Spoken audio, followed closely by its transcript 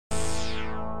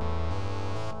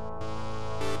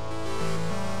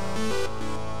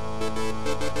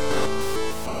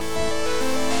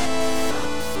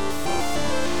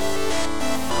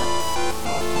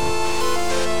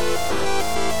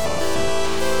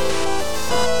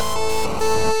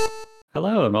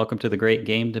and welcome to the Great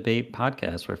Game Debate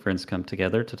podcast, where friends come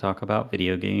together to talk about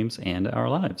video games and our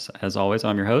lives. As always,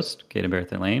 I'm your host, Kaden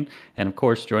Barrett Lane, and of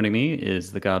course, joining me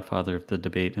is the godfather of the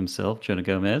debate himself, Jonah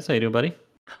Gomez. How you doing, buddy?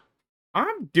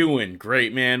 I'm doing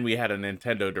great, man. We had a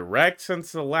Nintendo Direct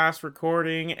since the last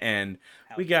recording, and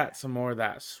we got some more of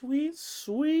that sweet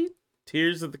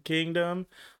Tears of the Kingdom.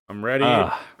 I'm ready.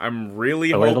 I'm really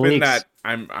hoping that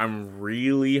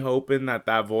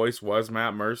that voice was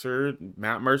Matt Mercer.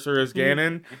 Matt Mercer as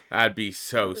Ganon. That'd be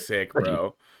so sick,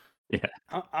 bro. Yeah,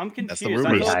 I'm confused.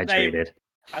 I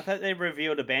thought they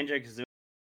revealed a Banjo-Kazooie.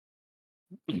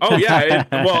 Oh yeah,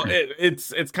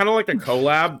 it's kind of like a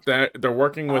collab that they're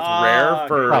working with Rare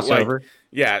for crossover.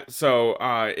 So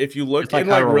if you look like in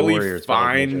like really Warriors,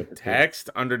 fine text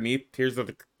underneath Tears of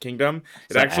the Kingdom,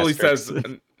 it actually says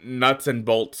nuts and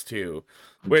bolts too,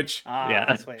 which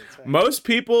that's right. most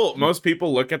people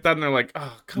look at that and they're like,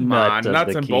 oh come on,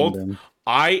 nuts and bolts.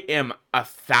 I am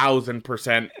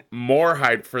 1,000% more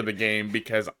hyped for the game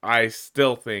because I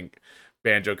still think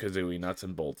Banjo-Kazooie Nuts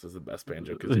and Bolts is the best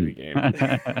Banjo-Kazooie game.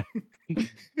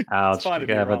 Ouch, we could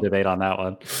have a debate on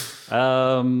that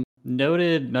one.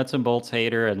 Noted Nuts and Bolts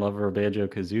hater and lover of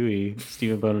Banjo-Kazooie,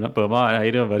 Stephen Beaumont. How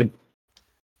you doing, buddy?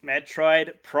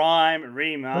 Metroid Prime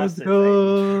Remastered. Let's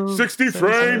go. 60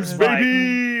 frames,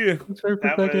 baby!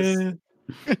 That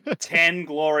was 10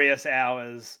 glorious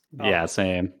hours. Yeah,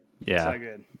 same. Yeah. So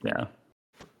good. Yeah.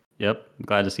 Yep. I'm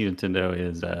glad to see Nintendo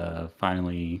is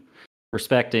finally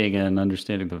respecting and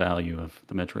understanding the value of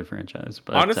the Metroid franchise.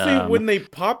 But honestly, when they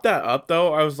popped that up,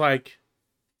 though, I was like,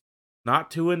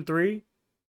 not 2 and 3?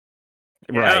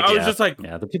 Right. I was just like,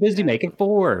 they're too busy making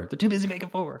 4.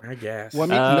 I guess.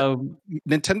 Well, I mean,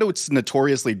 Nintendo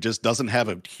notoriously just doesn't have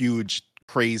a huge,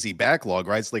 crazy backlog,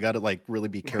 right? So they got to like really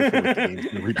be careful with the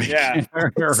games. Yeah.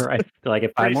 Right. Like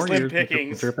if 5 more years,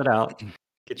 pickings. Drip it out.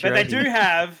 But they do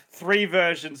have 3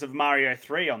 versions of Mario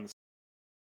 3 on the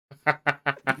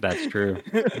That's true.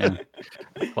 Yeah.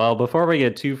 Well, before we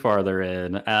get too farther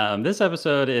in, this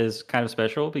episode is kind of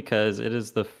special because it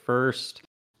is the first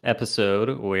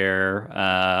episode where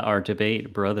our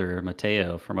debate brother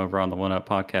Mateo from over on the One Up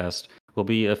podcast will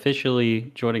be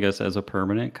officially joining us as a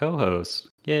permanent co-host.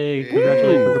 Yay!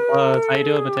 Congratulations, applause. How you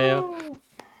doing, Mateo?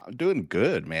 I'm doing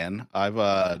good, man. I've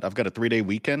got a 3-day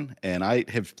weekend, and I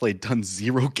have done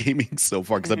 0 gaming so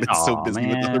far because I've been so busy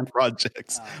with other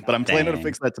projects. But I'm planning to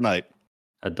fix that tonight.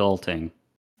 Adulting.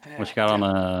 What you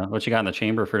got in the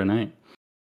chamber for tonight?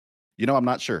 You know, I'm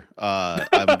not sure. I'm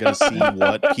gonna see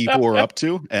what people are up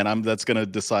to, and that's gonna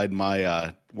decide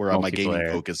my where my gaming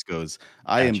focus goes.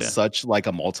 I am such like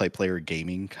a multiplayer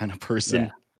gaming kind of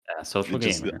person. Yeah, social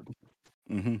gamer.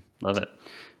 Love it.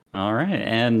 All right,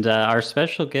 and our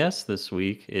special guest this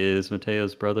week is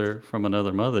Mateo's brother from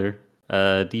another mother,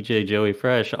 DJ Doughy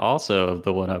Fresh, also of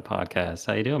the One Up podcast.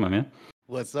 How you doing, my man?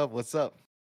 What's up?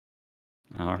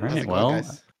 All right, well,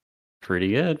 pretty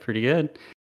good.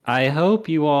 I hope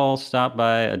you all stop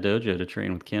by a dojo to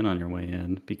train with Ken on your way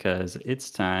in, because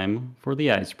it's time for the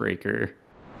icebreaker.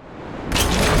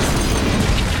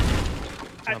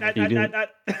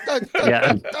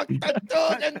 Yeah.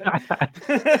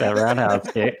 That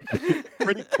roundhouse kick.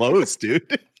 Pretty close,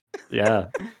 dude. Yeah.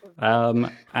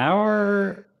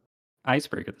 Our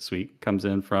icebreaker this week comes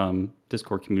in from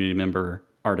Discord community member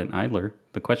Ardent Idler.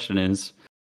 The question is,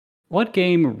 what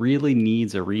game really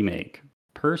needs a remake?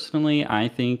 Personally, I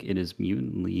think it is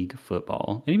Mutant League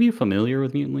Football. Any of you familiar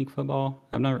with Mutant League Football?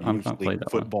 I've not played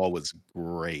that Football one. was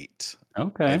great.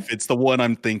 Okay. If it's the one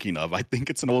I'm thinking of, I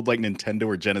think it's an old like Nintendo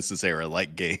or Genesis era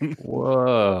like game.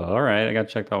 Whoa. All right. I got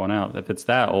to check that one out. If it's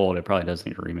that old, it probably does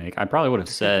need a remake. I probably would have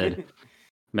said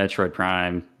Metroid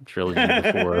Prime trilogy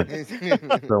before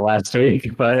the last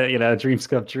week, but dreams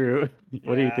come true.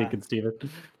 What are you thinking, Steven?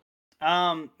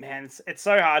 Man, it's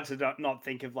so hard to not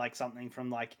think of like something from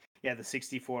like the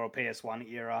 64 or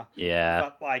PS1 era. Yeah.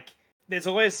 But like, there's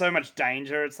always so much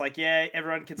danger. It's like,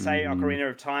 everyone could say Ocarina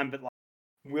of Time, but like,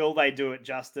 will they do it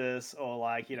justice, or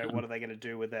like, what are they going to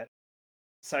do with it?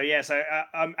 So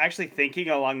I'm actually thinking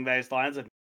along those lines of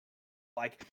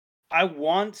like,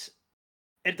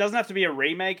 it doesn't have to be a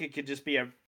remake. It could just be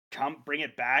bring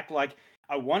it back. Like,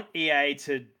 I want EA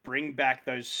to bring back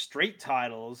those Street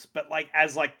titles, but like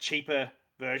as like cheaper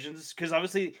versions, because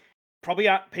obviously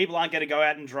people aren't going to go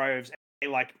out in droves and pay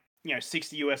like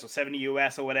 60 US or 70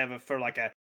 US or whatever for like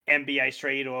a NBA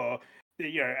Street or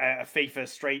a FIFA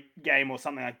Street game or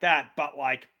something like that. But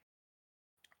like,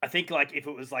 I think like if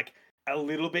it was like a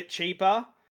little bit cheaper,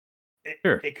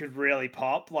 it could really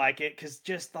pop. Like it, because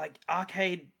just like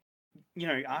arcade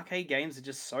games are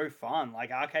just so fun. Like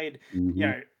arcade,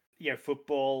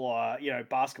 football or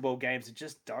basketball games are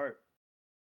just dope.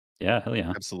 Yeah, hell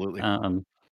yeah. Absolutely.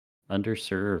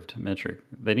 Underserved Metric.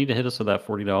 They need to hit us with that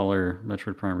 $40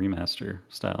 Metroid Prime remaster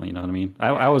style. You know what I mean?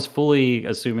 I was fully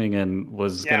assuming and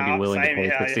was going to be willing to pay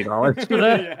 $60 for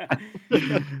that.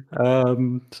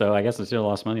 So I guess I still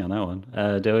lost money on that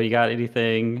one. Doe, you got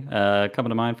anything coming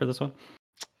to mind for this one?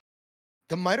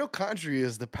 The mitochondria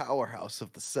is the powerhouse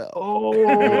of the cell.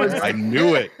 Oh, I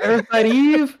knew it. Parasite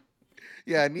Eve.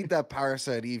 Yeah, I need that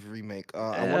Parasite Eve remake.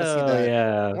 I want to see that.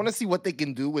 Yeah. I want to see what they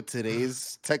can do with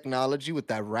today's technology with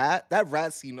that rat. That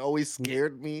rat scene always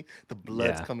scared me. The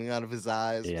blood's coming out of his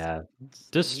eyes. Yeah,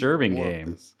 disturbing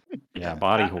game. Yeah,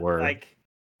 body horror. Like,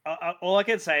 all I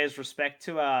can say is respect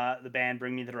to the band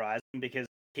Bring Me the Horizon, because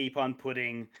they keep on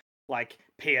putting like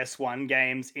PS1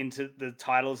 games into the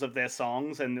titles of their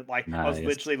songs, and like I was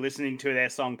literally listening to their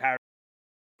song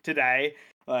today.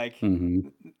 Like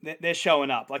they're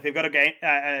showing up. Like they've got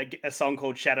a song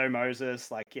called Shadow Moses.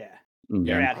 Like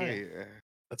they're out here.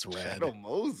 That's rad. Shadow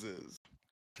Moses.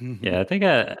 Yeah, I think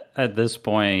at this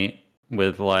point,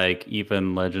 with like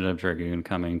even Legend of Dragoon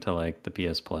coming to like the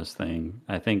PS Plus thing,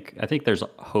 I think there's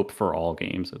hope for all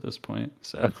games at this point.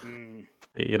 So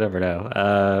you never know.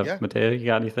 Mateo, you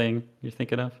got anything you're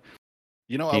thinking of?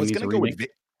 You know, I was gonna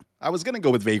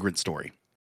go with Vagrant Story.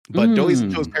 But Doughy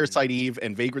chose Parasite Eve,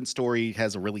 and Vagrant Story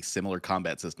has a really similar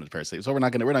combat system to Parasite Eve, so we're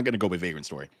not gonna go with Vagrant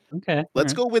Story. Okay,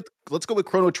 let's go with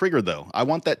Chrono Trigger though. I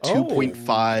want that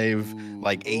 2.5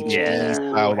 like HD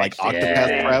style like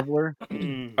Octopath Traveler.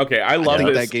 Okay, I love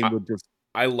this. That game would just.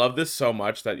 I love this so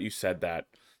much that you said that,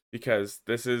 because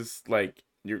this is like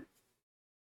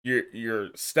you're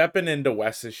stepping into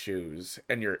Wes's shoes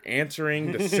and you're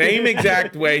answering the same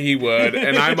exact way he would,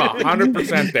 and I'm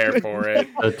 100% there for it.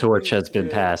 The torch has been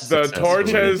passed. The torch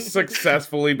has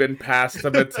successfully been passed to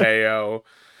Mateo.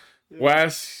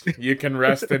 Wes, you can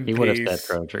rest in peace. He would have said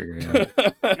Chrono Trigger.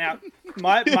 Yeah. Now,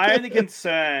 my only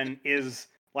concern is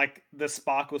like the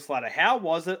sparkle slider. How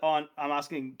was it on? I'm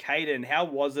asking Caden. How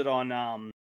was it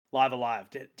on Live Alive?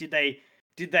 Did they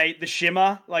the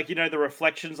shimmer, like, you know, the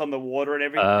reflections on the water and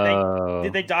everything?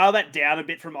 Did they dial that down a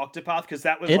bit from Octopath? Because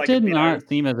that was it did not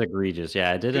seem as egregious.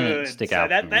 Yeah, it didn't stick out.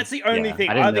 That's the only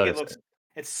thing. I think it looks.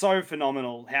 It's so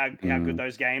phenomenal how good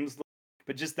those games look.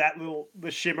 But just that the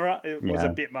shimmer, it was a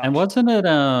bit much. And wasn't it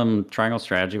Triangle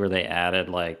Strategy where they added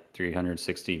like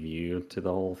 360 view to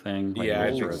the whole thing? Like,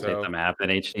 I think rotate so. the map in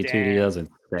HD 2D was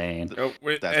insane.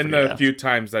 And the few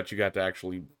times that you got to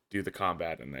actually do the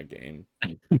combat in that game.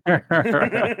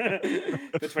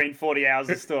 Between 40 hours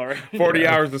of story. 40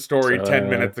 hours of story, 10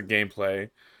 minutes of gameplay.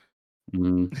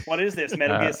 What is this,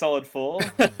 Metal Gear Solid 4?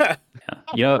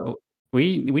 You know,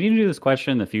 we need to do this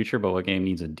question in the future, but what game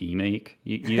needs a demake?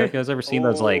 You guys ever seen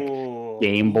those like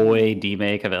Game Boy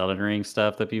demake of Elden Ring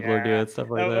stuff that people are doing, stuff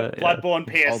like that? Bloodborne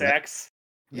PSX.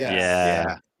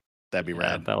 Yeah. That'd be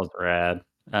rad. That was rad.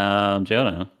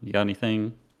 Jonah, you got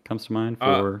anything comes to mind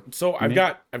for so I've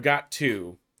got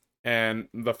two, and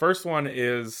the first one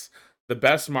is the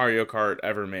best Mario Kart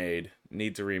ever made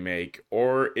needs a remake,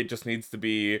 or it just needs to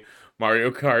be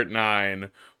Mario Kart 9,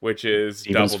 which is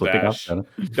Double Dash.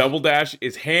 Double Dash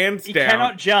is hands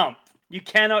down. You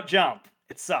cannot jump.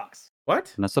 It sucks.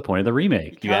 What? And that's the point of the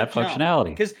remake. You add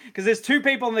functionality. Because there's two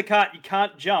people in the cart. You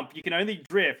can't jump. You can only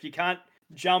drift. You can't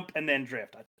jump and then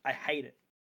drift. I hate it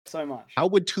so much. How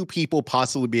would two people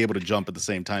possibly be able to jump at the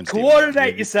same time?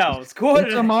 Coordinate yourselves.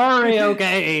 It's a Mario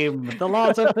game. The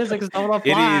laws of physics don't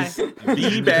apply. It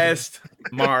is the best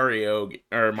Mario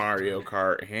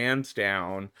Kart, hands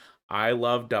down. I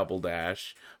love Double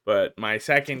Dash, but my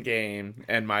second game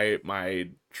and my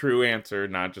true answer,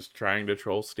 not just trying to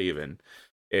troll Steven,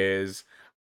 is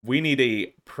we need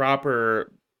a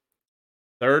proper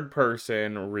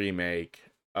third-person remake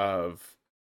of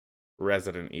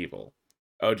Resident Evil.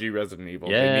 OG Resident Evil.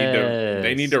 Yes.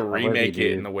 They need to remake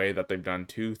it in the way that they've done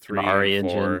 2, 3, and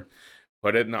 4. Engine.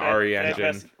 Put it in the RE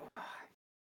engine.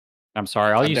 I'm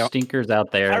sorry, all you stinkers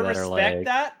out there that are like... I respect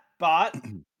that, but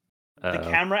the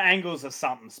camera angles are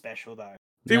something special, though.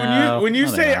 See, when you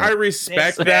say I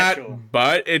respect that,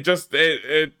 but it just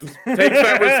it takes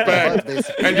that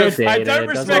respect and just I don't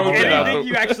respect anything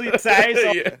you actually say.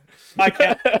 So I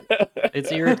can't.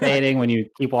 It's irritating when you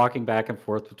keep walking back and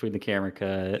forth between the camera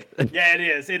cut. Yeah, it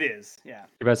is. It is. Yeah.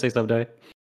 You about to say something, Doughy?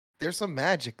 There's some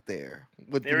magic there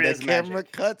with the camera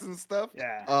cuts and stuff.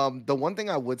 Yeah. The one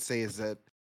thing I would say is that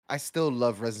I still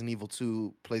love Resident Evil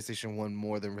 2 PlayStation 1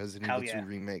 more than Resident Evil 2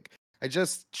 Remake. It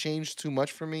just changed too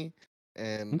much for me.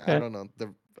 And I don't know,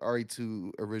 the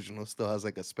RE2 original still has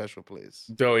like a special place.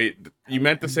 Doughy, you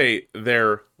meant to say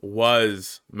there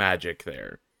was magic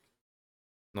there.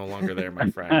 No longer there, my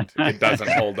friend. It doesn't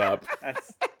hold up.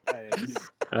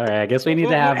 All right, I guess we need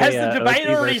to have has the debate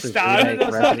already started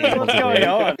or something? What's going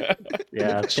on?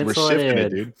 Yeah, we're shifting it,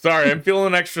 dude. Sorry, I'm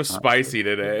feeling extra spicy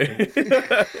today.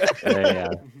 Yeah.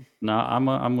 No,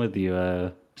 I'm with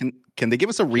you. Can they give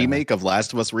us a remake of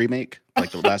Last of Us remake?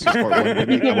 Like the Last of Us Part 1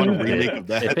 remake? I want a remake of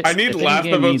that. I need Last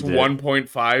of Us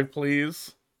 1.5,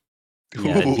 please.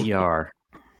 Yeah, DR.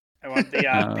 I want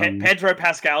the Pedro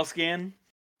Pascal skin.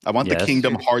 I want the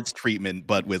Kingdom Hearts treatment,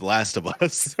 but with Last of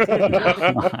Us. That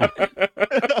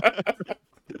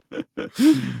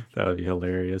would be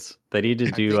hilarious. They need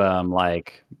to do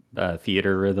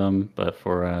theater rhythm, but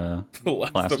for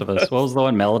Last of Us. What was the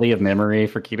one? Melody of Memory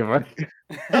for Kingdom Hearts.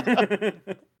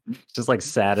 Just like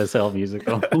sad as hell music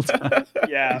the whole time.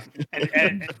 Yeah,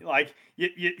 and like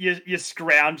you're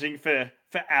scrounging for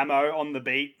ammo on the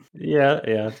beat.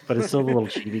 Yeah, but it's still a little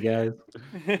cheaty, guys.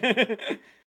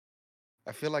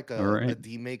 I feel like a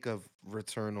remake of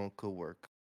Returnal could work.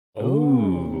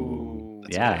 Oh,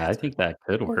 yeah, I think that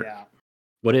could work. Yeah.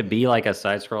 Would it be like a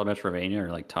side-scroll Metroidvania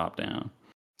or like top-down?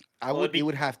 It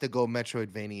would have to go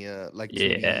Metroidvania, like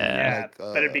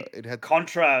but it'd be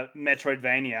Contra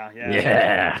Metroidvania.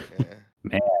 Yeah.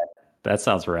 Man, that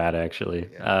sounds rad, actually.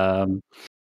 Yeah.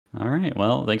 All right.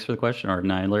 Well, thanks for the question, Art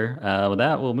Neidler. With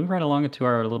that, we'll move right along into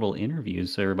our little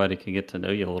interviews so everybody can get to know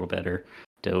you a little better,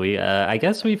 Doughy. I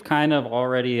guess we've kind of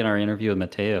already in our interview with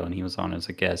Mateo, and he was on as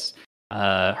a guest,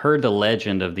 heard the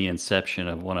legend of the inception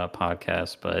of One Up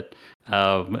Podcast, but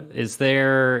is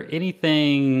there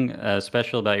anything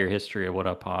special about your history of What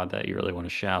Up Pod that you really want to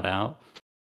shout out?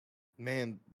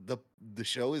 Man, the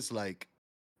show is like,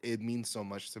 it means so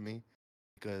much to me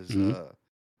because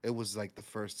it was like the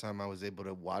first time I was able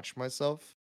to watch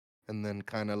myself and then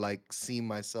kind of like see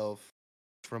myself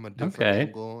from a different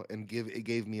angle, and it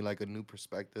gave me like a new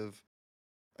perspective.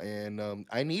 And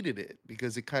I needed it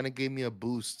because it kind of gave me a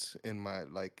boost in my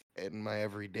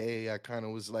everyday. I kind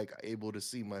of was like able to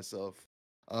see myself.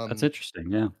 That's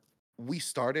interesting. Yeah. We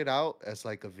started out as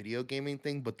like a video gaming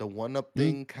thing, but the One Up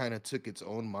thing kind of took its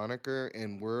own moniker,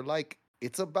 and we're like,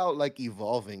 it's about like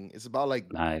evolving. It's about like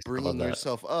bringing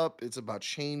yourself up. It's about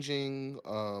changing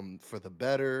for the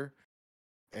better.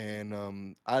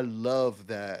 And I love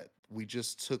that we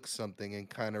just took something and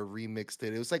kind of remixed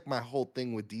it. It was like my whole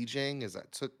thing with DJing is I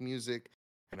took music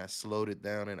and I slowed it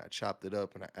down and I chopped it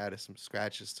up and I added some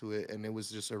scratches to it, and it was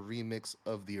just a remix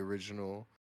of the original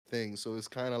thing. So it's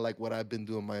kind of like what I've been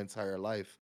doing my entire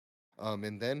life.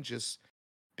 And then just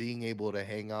being able to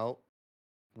hang out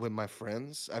with my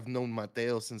friends. I've known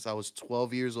Mateo since I was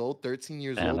 12 years old, 13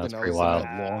 years old, and I was wild.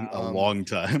 A long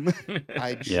time.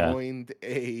 I joined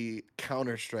a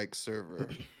Counter-Strike server.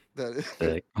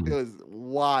 It was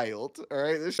wild. All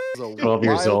right, this was a 12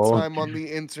 years wild old. time on the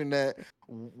internet,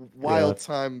 wild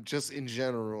time just in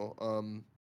general.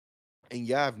 And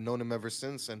yeah, I've known him ever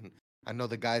since, and I know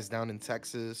the guys down in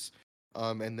Texas.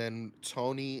 And then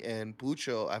Tony and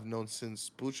Pucho, I've known since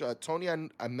Pucho. Tony,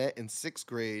 I met in 6th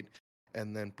grade,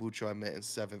 and then Pucho I met in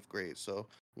 7th grade. So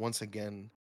once again,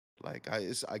 like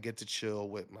I get to chill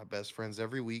with my best friends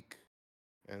every week,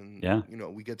 and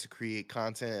we get to create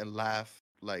content and laugh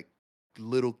like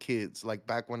little kids, like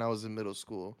back when I was in middle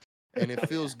school, and it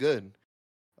feels good.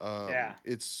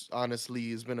 It's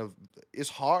honestly, it's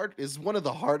hard. It's one of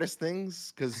the hardest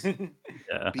things because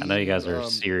I know you guys are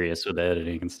serious with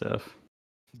editing and stuff.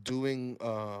 Doing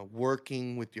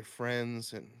working with your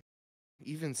friends and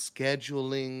even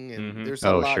scheduling, and there's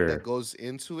a lot that goes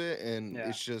into it, and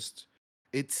it's just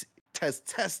it has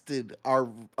tested our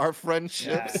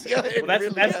friendships. Yeah. Well,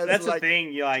 that's the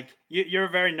thing. You're a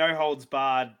very no holds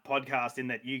barred podcast in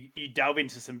that you delve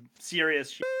into some serious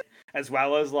shit as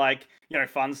well as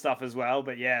fun stuff as well.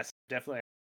 But yes, definitely.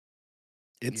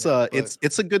 It's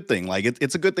a good thing. Like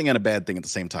it's a good thing and a bad thing at the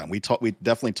same time. We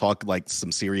definitely talk like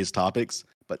some serious topics,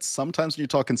 but sometimes when you're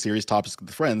talking serious topics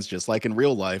with friends, just like in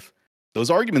real life, those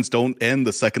arguments don't end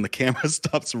the second the camera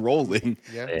stops rolling.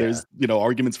 Yeah. There's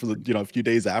arguments for a few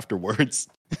days afterwards.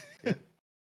 Yeah.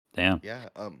 Damn. Yeah.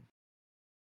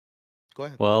 Go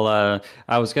ahead. Well,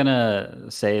 I was gonna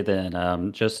say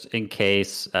then, just in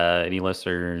case any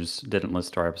listeners didn't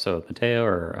listen to our episode with Mateo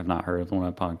or have not heard of the One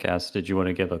Up Podcast, did you want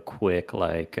to give a quick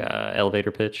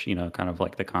elevator pitch? Kind of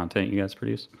like the content you guys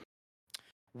produce.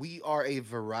 We are a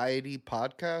variety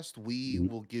podcast. We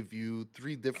will give you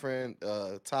 3 different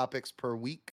topics per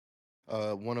week.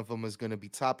 One of them is going to be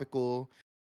topical.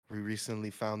 We recently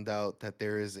found out that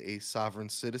there is a sovereign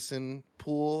citizen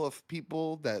pool of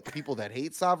people that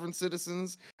hate sovereign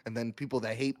citizens, and then people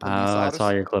that hate police officers. I saw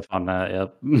your clip on that.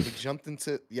 Yep. We jumped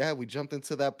into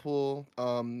that pool.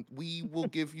 We will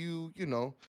give you,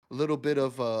 a little bit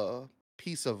of a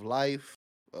piece of life.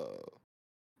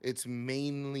 It's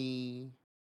mainly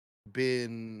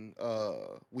been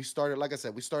we started, like I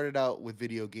said, we started out with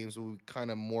video games, but we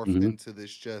kind of morphed Mhm. into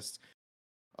this just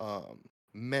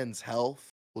men's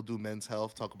health. We'll do men's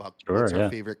health, talk about Sure, what's our yeah.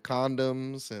 favorite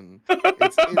condoms, and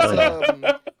it's Oh,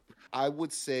 yeah. I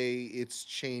would say it's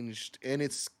changed, and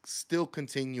it's still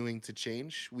continuing to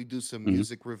change. We do some Mhm.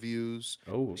 music reviews.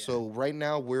 Oh, Yeah. So right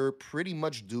now we're pretty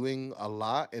much doing a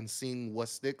lot and seeing what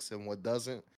sticks and what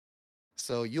doesn't.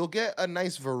 So you'll get a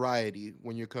nice variety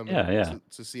when you're coming Yeah.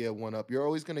 to see a one up. You're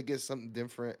always gonna get something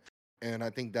different, and I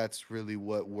think that's really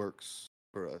what works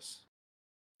for us.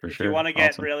 For If you sure. want to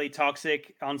get Awesome. really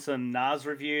toxic on some Nas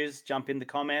reviews, jump in the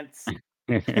comments.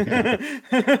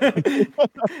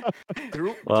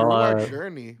 Through Well, our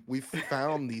journey, we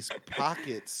found these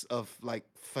pockets of like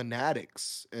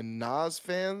fanatics and Nas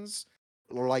fans,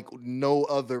 like no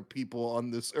other people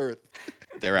on this earth.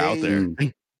 They're out there.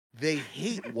 They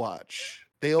hate watch.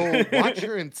 They'll watch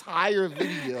your entire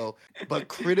video, but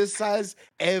criticize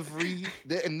and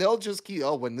they'll just keep.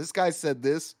 Oh, when this guy said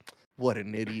this, what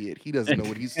an idiot! He doesn't know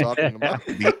what he's talking about.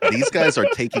 These guys are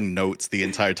taking notes the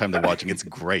entire time they're watching. It's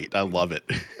great. I love it.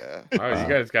 Yeah, oh, you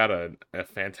guys got a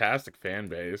fantastic fan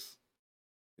base.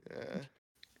 yeah.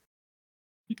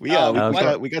 We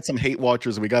got some hate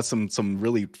watchers. We got some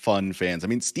really fun fans. I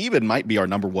mean, Steven might be our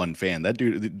number one fan.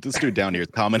 This dude down here is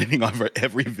commenting on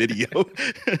every video.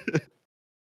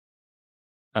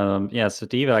 Yeah, so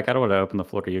Steve, I kind of want to open the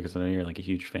floor to you because I know you're like a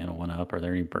huge fan of One Up. Are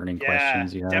there any burning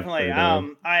questions you have? Definitely.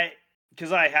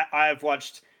 For I've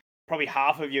watched probably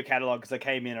half of your catalog because I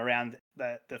came in around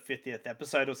the 50th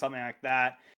episode or something like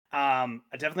that. I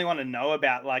definitely want to know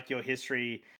about like your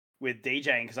history with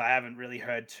DJing because I haven't really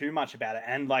heard too much about it,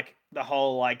 and like the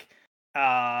whole like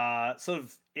sort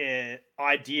of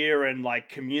idea and like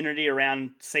community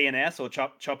around CNS or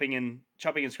chopping and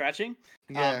scratching.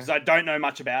 Yeah. Because I don't know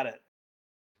much about it.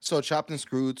 So chopped and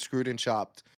screwed and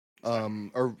chopped.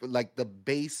 Or like the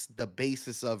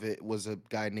basis of it was a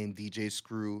guy named DJ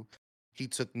Screw. He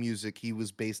took music. He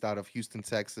was based out of Houston,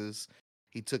 Texas.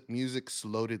 He took music,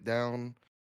 slowed it down,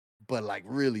 but like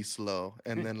really slow.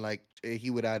 And then like he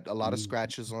would add a lot of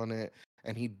scratches on it,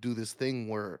 and he'd do this thing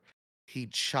where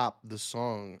he'd chop the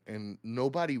song, and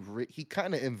he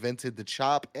kind of invented the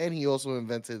chop, and he also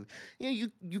invented,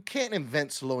 you can't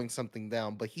invent slowing something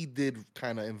down, but he did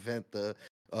kind of invent the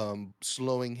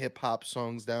slowing hip hop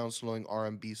songs down, slowing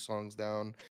R&B songs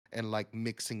down, and like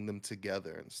mixing them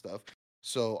together and stuff.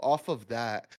 So off of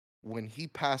that, when he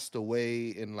passed away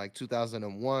in like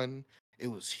 2001, it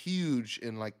was huge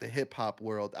in like the hip hop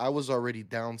world. I was already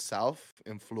down south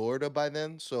in Florida by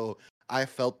then, so I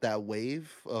felt that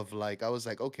wave of like, I was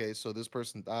like, okay, so this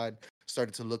person died,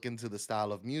 started to look into the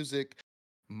style of music.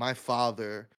 My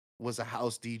father was a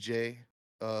house DJ.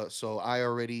 So I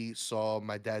already saw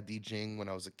my dad DJing when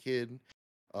I was a kid.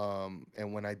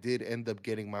 And when I did end up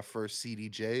getting my first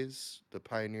CDJs, the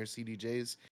Pioneer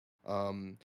CDJs,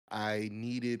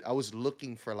 I was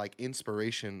looking for like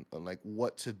inspiration on like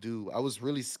what to do. I was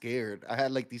really scared. I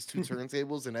had like these two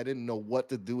turntables and I didn't know what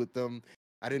to do with them.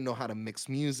 I didn't know how to mix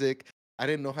music. I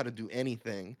didn't know how to do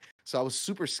anything. So I was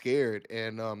super scared,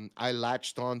 and I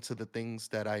latched on to the things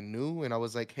that I knew, and I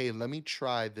was like, hey, let me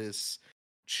try this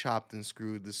the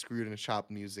screwed and chopped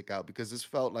music out, because this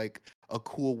felt like a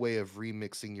cool way of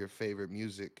remixing your favorite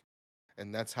music.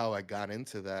 And that's how I got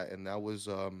into that. And that was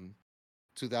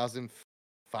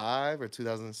 2005 or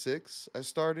 2006 I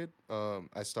started.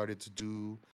 I started to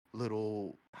do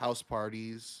little house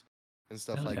parties and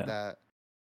stuff like that.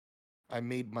 I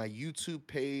made my YouTube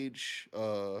page.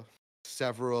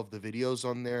 Several of the videos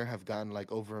on there have gotten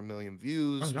like over 1 million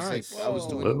views. Oh, nice. I was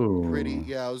doing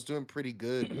I was doing pretty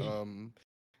good.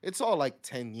 It's all like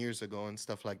 10 years ago and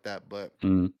stuff like that, but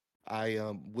I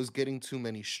was getting too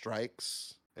many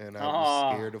strikes, and I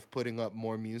was scared of putting up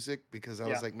more music because I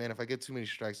was like, man, if I get too many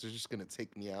strikes, they're just gonna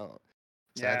take me out.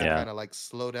 So I had to kind of like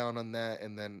slow down on that,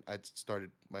 and then I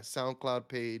started my SoundCloud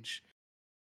page.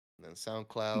 And then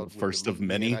SoundCloud first of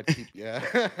many.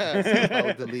 SoundCloud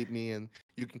would delete me, and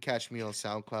you can catch me on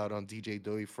SoundCloud on DJ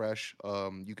Doughy Fresh.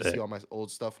 You can see all my old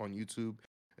stuff on YouTube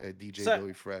at DJ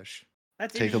Doughy Fresh.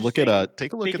 Take a look at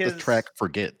the track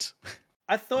 "Forget."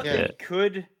 I thought that you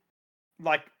could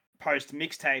like post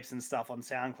mixtapes and stuff on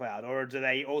SoundCloud, or do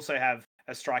they also have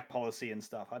a strike policy and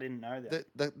stuff? I didn't know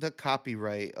that. The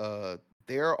copyright.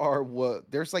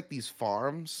 There's like these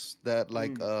farms that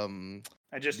like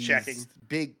I just checking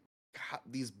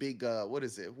these big what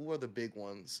is it? Who are the big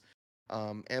ones?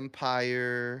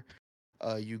 Empire.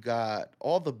 You got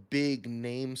all the big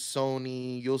names,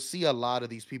 Sony. You'll see a lot of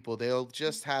these people. They'll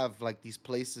just have like these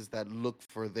places that look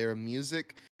for their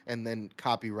music and then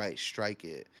copyright strike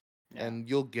it. and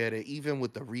you'll get it. Even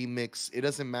with the remix, it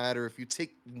doesn't matter if you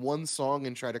take one song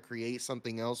and try to create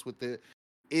something else with it.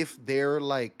 If they're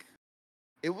like,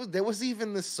 there was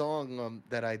even this song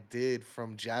that I did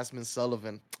from Jasmine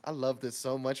Sullivan. I loved it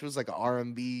so much. It was like an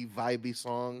R&B vibey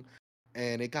song,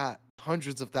 and it got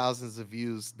hundreds of thousands of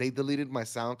views. They deleted my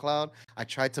SoundCloud. I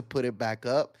tried to put it back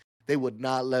up. They would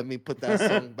not let me put that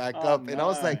song back up, and I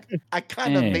was like, I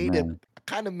kind of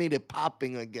made it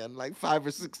popping again, like 5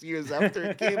 or 6 years after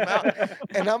it came out,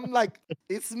 and I'm like,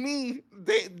 it's me.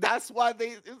 That's why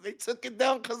they took it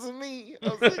down, because of me.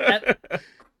 I was like,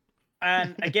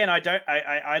 and again, I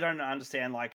don't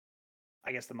understand, like,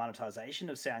 I guess the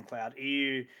monetization of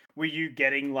SoundCloud. Were you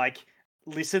getting like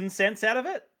listen cents out of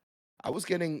it? I was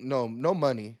getting no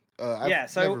money.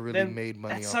 I've never really made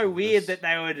money. That's so weird that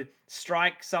they would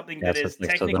strike something that is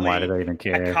technically why do they even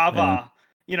care? a cover.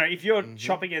 Yeah. If you're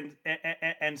chopping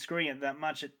and screwing it that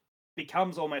much, it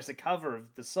becomes almost a cover of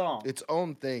the song. Its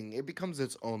own thing. It becomes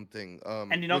its own thing.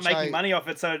 And you're not making money off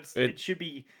it, so it should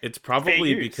be. It's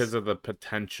probably because of the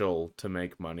potential to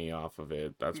make money off of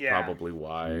it. That's probably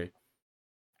why.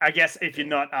 I guess if you're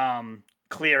not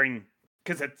clearing,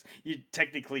 because you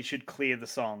technically should clear the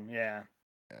song. Yeah.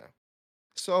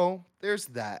 So there's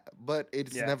that, but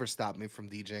it's never stopped me from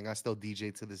DJing. I still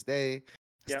DJ to this day.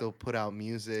 Still put out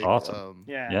music. Awesome.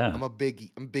 I'm a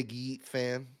big Yeet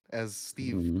fan, as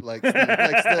Steve likes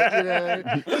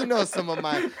to, he knows some of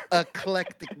my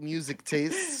eclectic music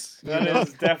tastes. That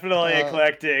is definitely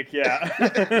eclectic.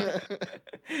 Yeah.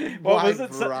 What was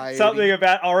it? Something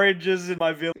about oranges in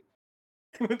my village.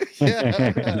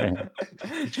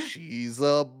 She's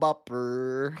a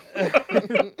bopper.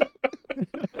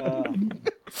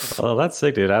 Well, that's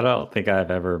sick, dude. I don't think I've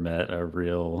ever met a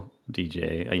real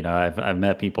DJ. I've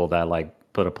met people that like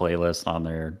put a playlist on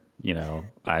their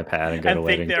iPad and go to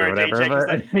weddings or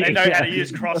whatever. They know how to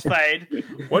use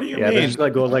crossfade. What do you mean? They just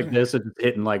like go like this and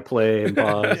hitting like play and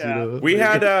pause. We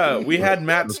had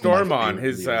Matt Storm on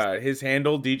his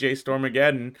handle, DJ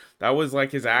Stormageddon. That was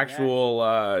like his actual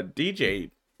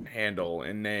DJ handle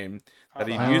and name that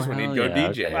he'd use when he'd go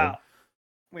DJ. Okay. Wow.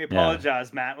 We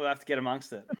apologize, Matt. We'll have to get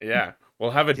amongst it. Yeah,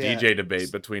 we'll have a DJ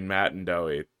debate between Matt and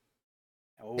Doughy.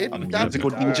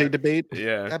 Musical DJ debate.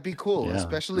 Yeah, that'd be cool,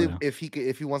 especially if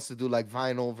he wants to do like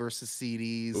vinyl versus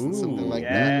CDs and something like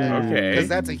that. Okay, because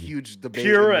that's a huge debate.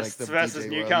 Purists versus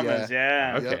newcomers.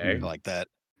 Okay, I like that.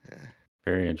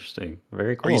 Very interesting.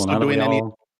 Very cool. Are you still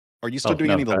doing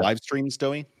any of the live streams,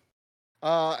 Doughy?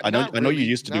 I know you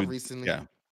used to do recently.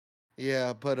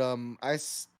 Yeah, but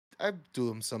I do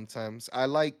them sometimes. I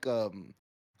like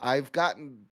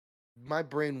my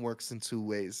brain works in two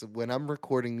ways. When I'm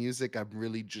recording music, I'm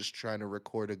really just trying to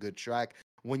record a good track.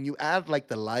 When you add like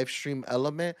the live stream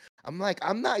element, I'm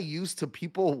not used to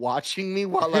people watching me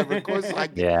while I record, so I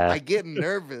get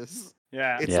nervous.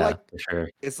 Yeah,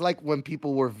 it's like when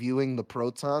people were viewing the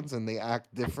Protons and they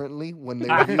act differently when they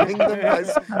were viewing them.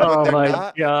 Oh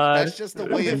my god, that's just the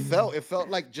way it felt. It felt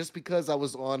like just because I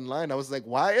was online, I was like,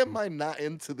 why am I not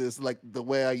into this like the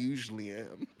way I usually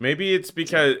am? Maybe it's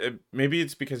because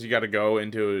you got to go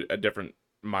into a different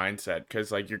mindset,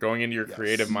 because like you're going into your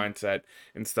creative mindset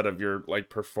instead of your like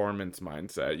performance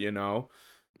mindset.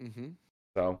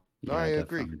 So I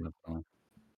agree. Definitely.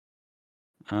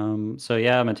 So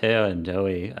yeah, Mateo and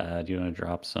Doughy, do you want to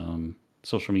drop some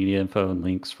social media info and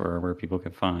links for where people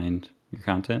can find your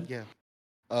content? Yeah.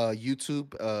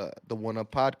 YouTube, the One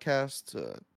Up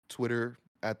Podcast, Twitter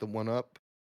at the One Up.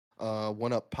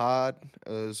 One Up Pod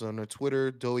is on our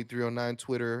Twitter, Doughy309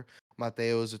 Twitter.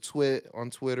 Mateo is a twit on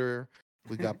Twitter.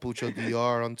 We got Pucho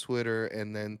DR on Twitter,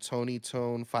 and then Tony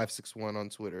Tone 561 on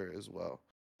Twitter as well.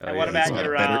 And what about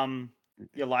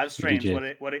your live streams?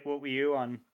 What were you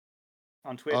on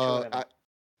Twitch or whatever?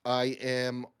 I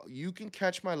am. You can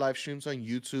catch my live streams on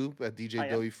YouTube at DJ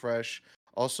Doughy Fresh.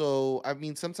 Also, I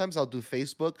mean, sometimes I'll do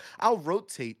Facebook. I'll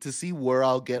rotate to see where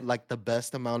I'll get like the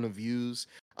best amount of views.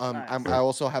 I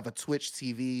also have a Twitch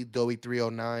TV,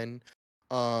 Doughy309.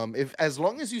 As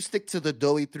long as you stick to the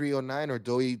Doughy309 or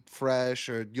Doughy Fresh,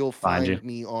 or you'll find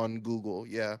me on Google.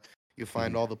 Yeah, you'll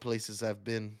find all the places I've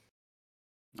been.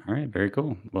 All right, very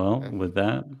cool. Well, with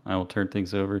that, I will turn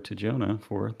things over to Jonah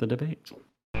for the debate.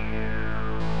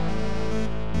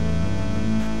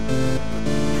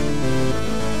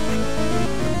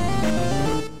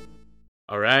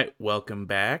 All right, welcome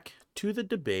back to the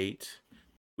debate.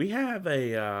 We have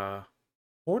a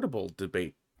portable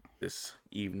debate this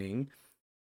evening.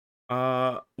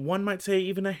 One might say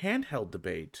even a handheld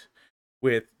debate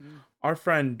with our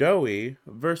friend Doughy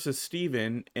versus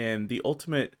Steven in the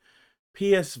ultimate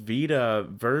PS Vita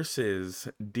versus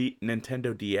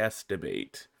Nintendo DS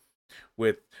debate.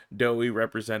 with Doughy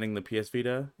representing the PS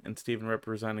Vita and Steven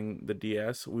representing the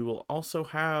DS. We will also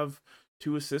have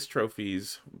 2 assist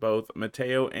trophies, both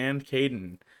Mateo and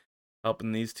Caden,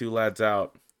 helping these 2 lads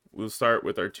out. We'll start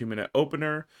with our 2-minute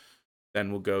opener,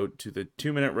 then we'll go to the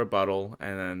 2-minute rebuttal,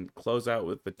 and then close out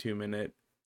with the 2-minute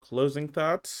closing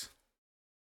thoughts.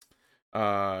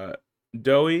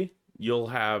 Doughy, you'll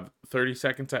have 30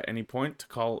 seconds at any point to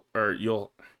call, or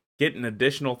you'll get an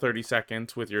additional 30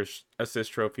 seconds with your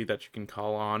assist trophy that you can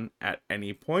call on at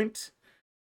any point.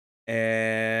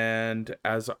 And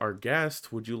as our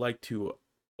guest, would you like to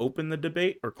open the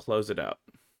debate or close it out?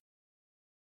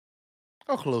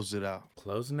 I'll close it out.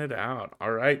 Closing it out.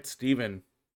 All right, Steven.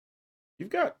 You've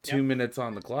got 2 minutes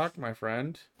on the clock, my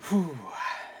friend. Whew.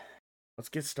 Let's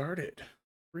get started.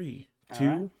 3,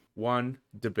 2, 1,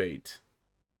 debate.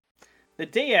 The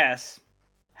DS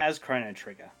has Chrono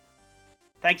Trigger.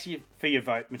 Thanks for your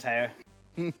vote, Mateo.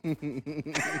 No,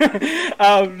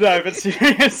 but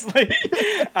seriously,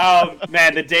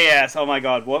 man, the DS. Oh my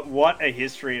God, what a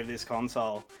history of this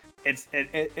console.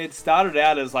 It started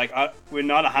out as like we're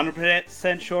not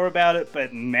 100% sure about it,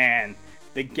 but man,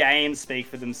 the games speak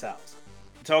for themselves.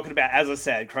 We're talking about, as I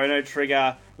said, Chrono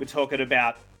Trigger. We're talking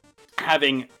about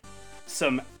having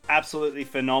some absolutely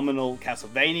phenomenal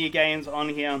Castlevania games on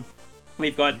here.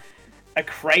 We've got a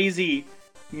crazy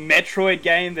Metroid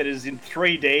game that is in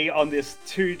 3D on this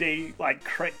 2D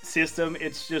system.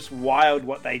 It's just wild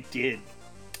what they did.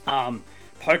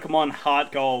 Pokemon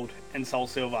Heart Gold and Soul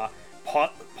Silver,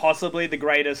 possibly the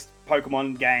greatest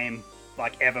Pokemon game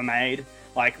ever made,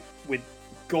 with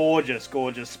gorgeous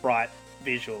sprite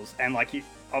visuals, and you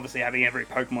obviously having every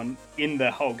Pokemon in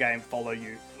the whole game follow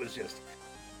you was just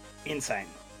insane.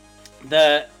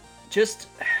 The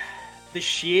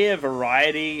sheer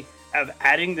variety of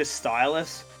adding the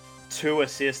stylus to a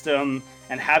system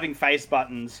and having face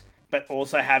buttons, but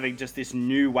also having just this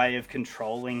new way of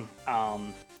controlling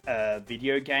a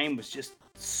video game was just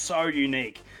so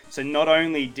unique. So not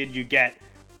only did you get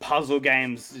puzzle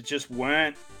games that just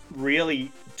weren't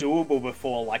really doable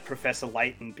before, like Professor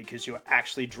Layton, because you were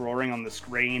actually drawing on the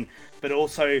screen, but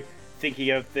also thinking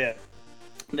of the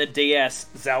DS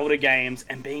Zelda games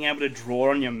and being able to draw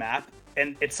on your map.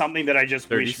 And it's something that I just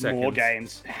wish more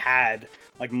games had.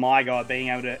 My God, being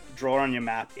able to draw on your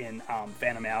map in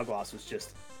Phantom Hourglass was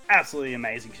just absolutely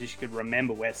amazing, because you could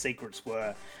remember where secrets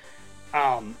were.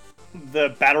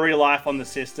 The battery life on the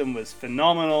system was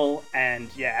phenomenal, and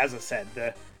yeah, as I said,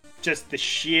 the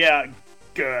sheer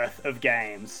girth of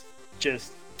games,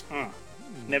 just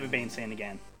never been seen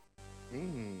again.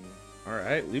 All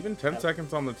right, leaving 10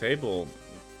 seconds on the table.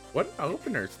 What an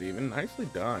opener, Steven. Nicely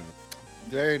done.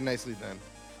 Very nicely done.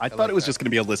 I thought it was just going to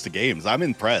be a list of games. I'm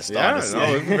impressed, honestly.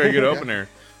 No, it's a very good opener.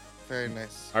 Very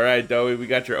nice. All right, Doughy, we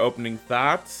got your opening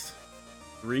thoughts.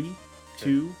 3,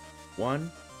 2,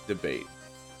 1, debate.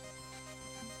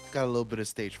 Got a little bit of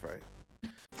stage fright.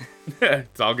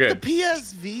 It's all good. The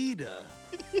PS Vita.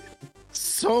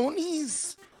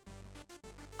 Sony's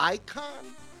icon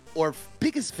or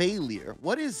biggest failure?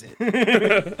 What is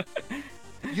it?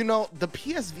 You know, the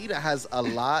PS Vita has a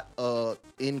lot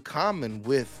in common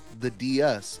with the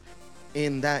DS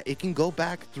in that it can go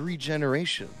back 3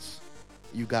 generations.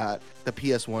 You got the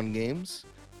PS1 games,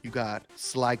 you got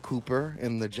Sly Cooper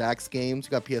in the Jax games,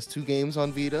 you got PS2 games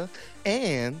on Vita,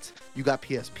 and you got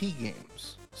PSP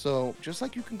games. So just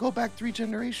like you can go back 3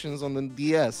 generations on the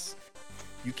DS,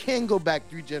 you can go back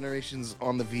 3 generations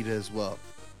on the Vita as well.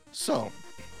 So,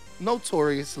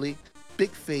 notoriously,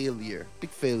 big failure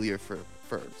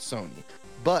for Sony.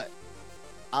 But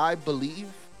I believe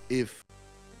if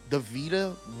the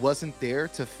Vita wasn't there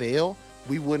to fail,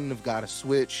 we wouldn't have got a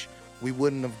Switch, we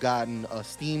wouldn't have gotten a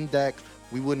Steam Deck,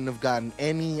 we wouldn't have gotten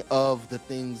any of the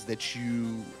things that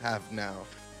you have now.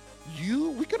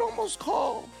 We could almost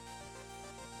call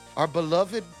our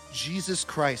beloved Jesus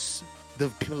Christ the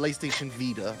PlayStation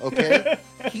Vita, okay?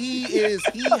 He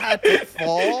had to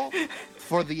fall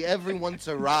for the everyone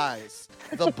to rise.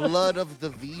 The blood of the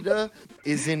Vita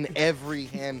is in every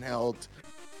handheld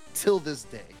till this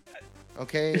day,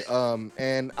 okay?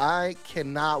 And I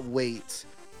cannot wait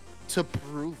to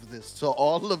prove this to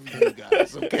all of you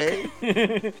guys, okay?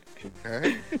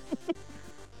 Okay.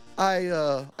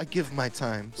 I give my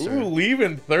time, sir. Ooh,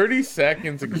 leaving 30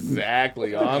 seconds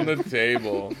exactly on the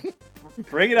table.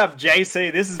 Bring it up,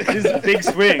 JC. This is big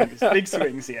swings. Big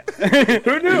swings here.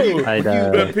 Who knew?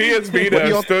 The PS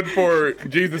Vita stood for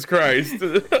Jesus Christ.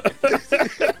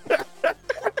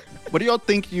 What do y'all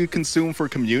think you consume for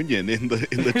communion in the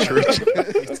church?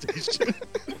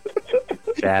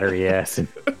 Battery acid.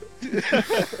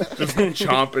 Just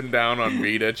chomping down on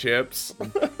Vita chips.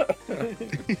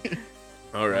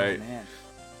 All right. Oh, man.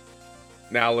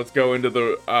 Now let's go into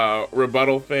the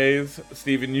rebuttal phase.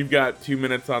 Steven, you've got 2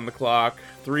 minutes on the clock.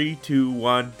 3, 2,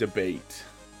 1, debate.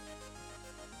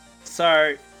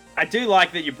 So, I do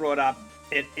like that you brought up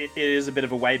it is a bit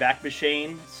of a Wayback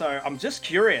Machine. So, I'm just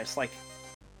curious, like,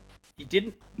 you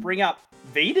didn't bring up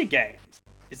Vita games.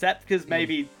 Is that because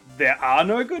maybe there are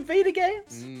no good Vita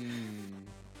games?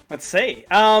 Let's see.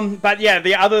 But yeah,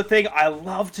 the other thing I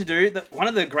love to do, one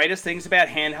of the greatest things about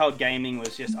handheld gaming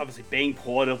was just obviously being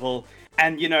portable.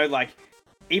 And, you know, like,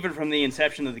 even from the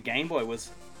inception of the Game Boy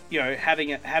was, you know,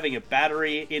 having a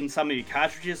battery in some of your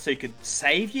cartridges so you could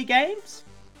save your games.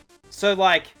 So,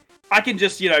 like, I can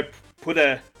just, you know, put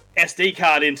a SD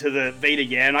card into the Vita,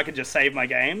 and I can just save my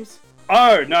games.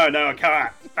 Oh, no, I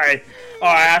can't. I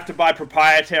have to buy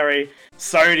proprietary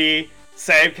Sony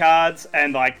save cards,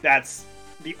 and, like, that's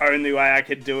the only way I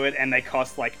could do it, and they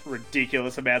cost, like,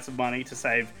 ridiculous amounts of money to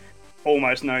save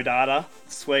almost no data.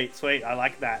 Sweet, I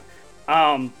like that.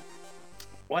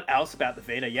 What else about the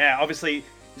Vita? Yeah, obviously, you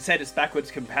said it's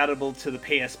backwards compatible to the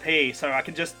PSP, so I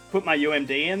can just put my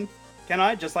UMD in, can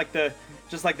I? Just like the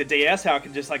DS, how I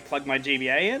can just, like, plug my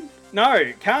GBA in?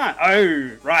 No, can't.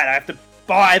 Oh, right, I have to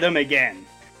buy them again.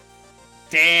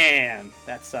 Damn,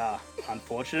 that's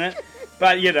unfortunate.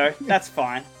 But, you know, that's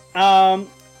fine.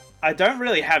 I don't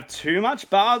really have too much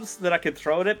barbs that I could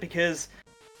throw at it because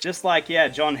just like, yeah,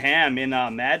 John Hamm in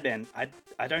Mad Men,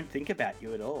 I don't think about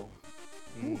you at all.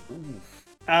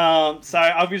 So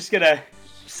I'm just going to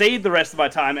cede the rest of my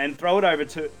time and throw it over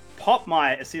to pop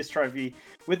my assist trophy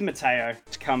with Mateo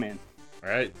to come in. All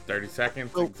right, 30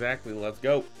 seconds exactly. Let's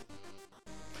go.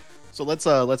 So let's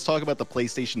talk about the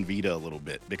PlayStation Vita a little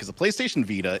bit, because the PlayStation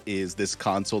Vita is this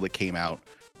console that came out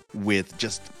with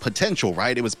just potential,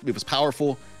 right? It was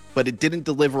powerful, but it didn't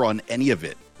deliver on any of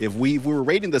it. If we were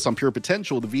rating this on pure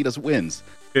potential, the Vita wins.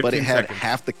 But it had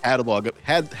half the catalog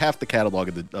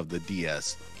of the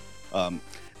DS.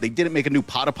 They didn't make a new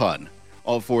Potapon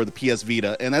for the PS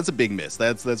Vita, and that's a big miss.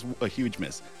 That's a huge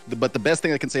miss. But the best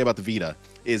thing I can say about the Vita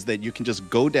is that you can just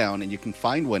go down and you can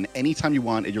find one anytime you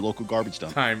want at your local garbage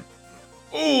dump.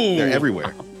 Ooh. They're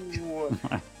everywhere.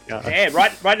 Yeah,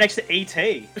 right next to ET.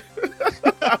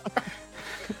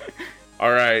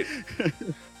 All right.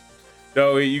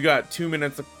 Doughy, you got 2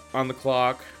 minutes on the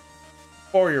clock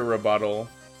for your rebuttal.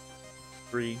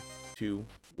 3, 2,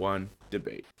 1,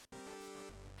 debate.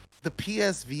 The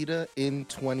PS Vita in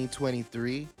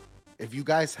 2023, if you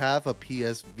guys have a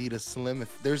PS Vita Slim,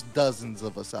 if there's dozens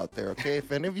of us out there, okay?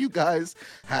 If any of you guys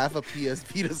have a PS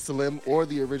Vita Slim or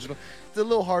the original, it's a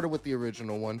little harder with the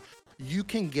original one. You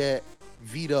can get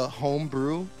Vita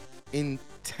Homebrew in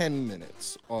 10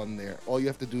 minutes on there. All you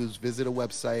have to do is visit a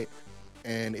website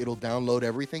and it'll download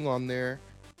everything on there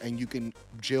and you can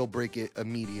jailbreak it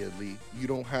immediately. You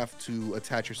don't have to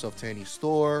attach yourself to any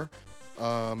store.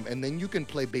 And then you can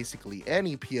play basically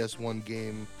any PS1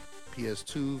 game,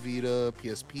 PS2, Vita,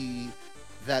 PSP,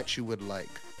 that you would like.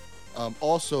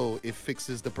 Also, it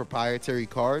fixes the proprietary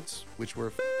cards, which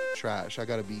were trash. I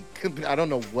don't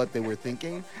know what they were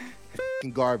thinking.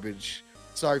 Garbage.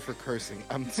 Sorry for cursing.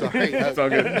 I'm sorry. I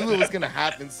knew it was going to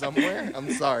happen somewhere.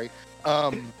 I'm sorry.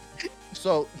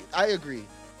 So I agree.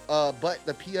 But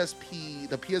the PS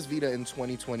Vita in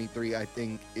 2023, I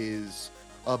think, is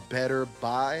a better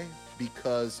buy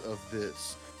because of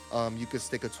this. You could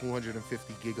stick a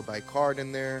 250 gigabyte card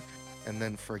in there and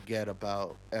then forget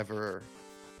about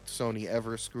Sony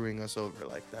ever screwing us over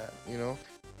like that, you know?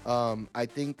 I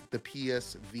think the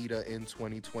PS Vita in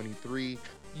 2023,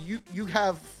 you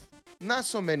have not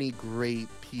so many great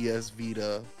PS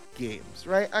Vita games,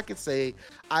 right? I could say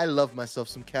I love myself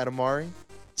some Katamari,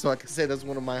 so I could say that's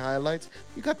one of my highlights.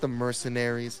 You got the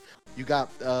Mercenaries, you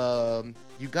got some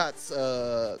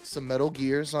Metal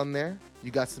Gears on there,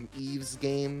 you got some Eve's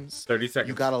games. 30 seconds.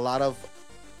 You got a lot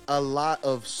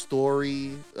of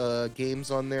story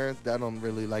games on there. I don't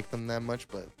really like them that much,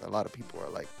 but a lot of people are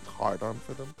like hard on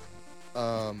for them.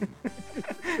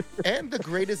 And the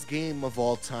greatest game of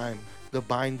all time, The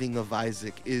Binding of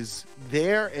Isaac, is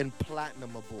there and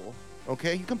platinumable.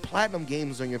 Okay, you can platinum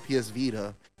games on your PS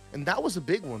Vita, and that was a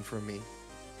big one for me.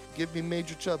 Give me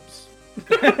Major Chubs.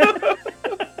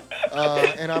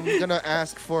 And I'm gonna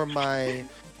ask for my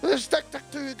assist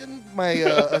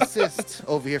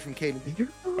over here from Caden.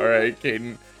 All right,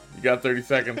 Caden, you got 30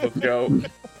 seconds. Let's go.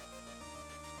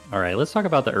 All right, let's talk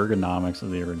about the ergonomics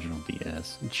of the original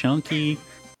DS. Chunky,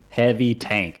 heavy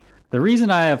tank. The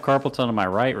reason I have carpal tunnel on my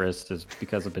right wrist is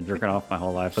because I've been jerking off my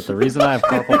whole life, but the reason I have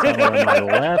carpal tunnel on my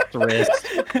left wrist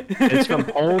is from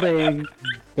holding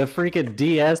the freaking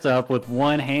DS up with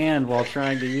one hand while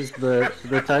trying to use the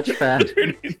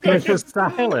touchpad with the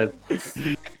stylus.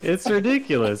 It's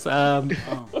ridiculous.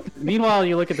 Meanwhile,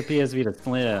 you look at the PS Vita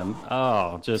Slim.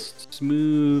 Oh, just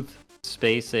smooth,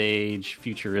 space age,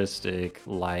 futuristic,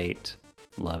 light.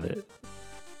 Love it.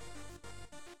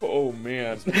 Oh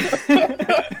man,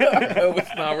 I was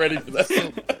not ready for that.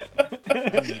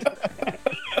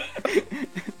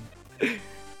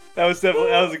 That was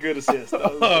a good assist.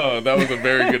 That was a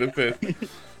very good assist.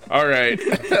 All right,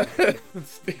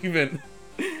 Steven.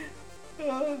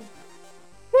 All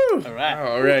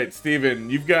right,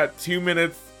 Steven. You've got 2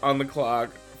 minutes on the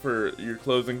clock for your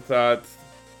closing thoughts.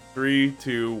 3,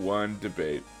 2, 1,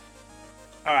 debate.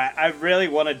 All right, I really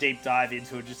want to deep dive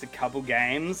into just a couple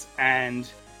games,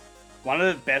 and one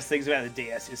of the best things about the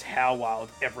DS is how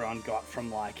wild everyone got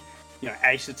from, like, you know,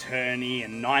 Ace Attorney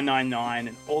and 999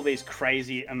 and all these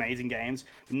crazy, amazing games.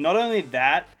 But not only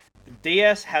that, the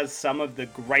DS has some of the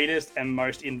greatest and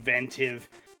most inventive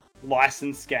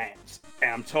licensed games. And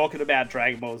I'm talking about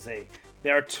Dragon Ball Z.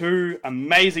 There are 2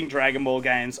 amazing Dragon Ball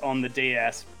games on the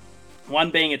DS. One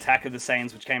being Attack of the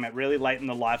Saiyans, which came out really late in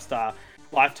the lifetime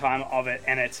of it,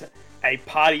 and it's a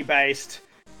party-based,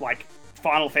 like,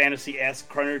 Final Fantasy-esque,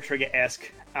 Chrono Trigger-esque,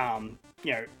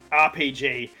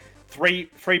 RPG.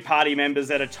 Three party members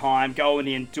at a time going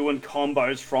in, doing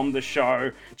combos from the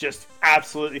show. Just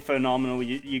absolutely phenomenal.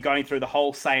 You're going through the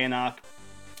whole Saiyan arc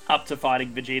up to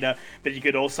fighting Vegeta, but you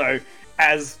could also,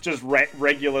 as just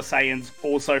regular Saiyans,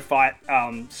 also fight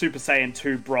Super Saiyan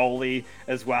 2 Broly,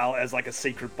 as well as like a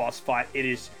secret boss fight. It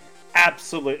is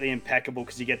absolutely impeccable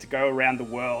because you get to go around the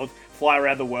world, fly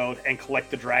around the world, and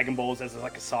collect the Dragon Balls as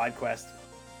like a side quest.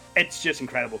 It's just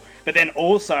incredible. But then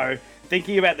also,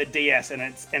 thinking about the DS and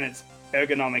its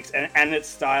ergonomics and its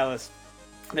stylus,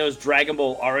 there was Dragon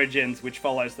Ball Origins, which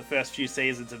follows the first few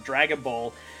seasons of Dragon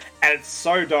Ball, and it's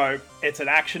so dope. It's an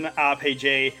action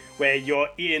RPG where you're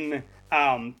in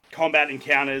combat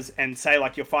encounters, and say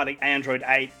like you're fighting Android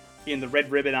 8 in the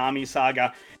Red Ribbon Army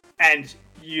Saga, and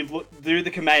you do the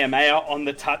Kamehameha on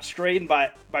the touchscreen by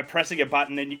pressing a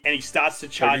button, and he starts to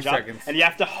charge up, and you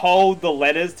have to hold the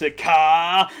letters to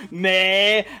Kamehameha,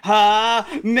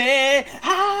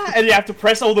 and you have to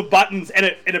press all the buttons, and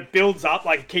it builds up,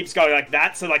 like it keeps going like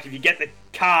that. So like if you get the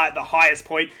Ka at the highest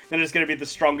point, then it's going to be the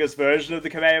strongest version of the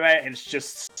Kamehameha, and it's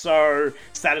just so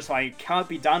satisfying. It can't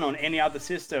be done on any other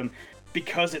system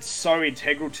because it's so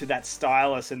integral to that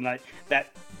stylus, and like that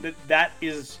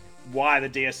is why the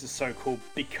DS is so cool,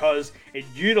 because it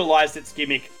utilized its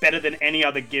gimmick better than any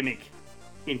other gimmick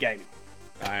in gaming.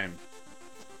 Time.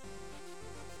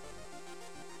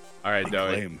 All right,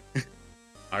 Doughy.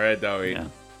 All right, Doughy. Yeah.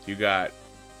 You got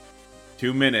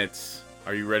 2 minutes.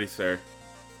 Are you ready, sir?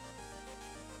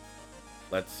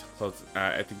 Let's close.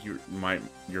 I think your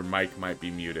mic might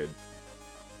be muted.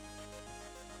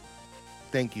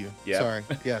 Thank you. Yep. Sorry.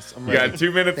 Yes, I'm ready. You got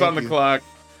 2 minutes on the clock.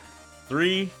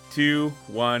 3, 2,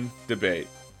 1, debate.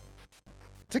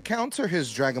 To counter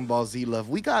his Dragon Ball Z love,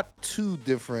 we got 2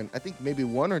 different, I think maybe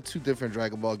 1 or 2 different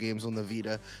Dragon Ball games on the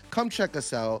Vita. Come check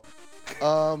us out.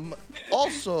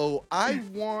 Also, I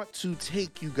want to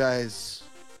take you guys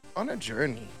on a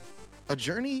journey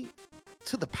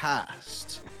to the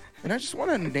past. And I just want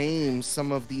to name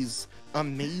some of these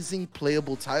amazing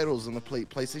playable titles on the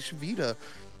PlayStation Vita.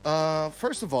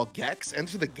 First of all, Gex,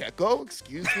 Enter the Gecko,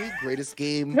 excuse me, greatest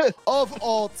game of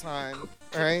all time,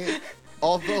 right?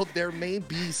 Although there may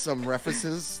be some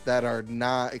references that are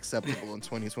not acceptable in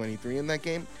 2023 in that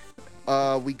game.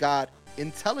 We got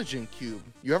Intelligent Cube.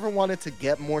 You ever wanted to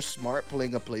get more smart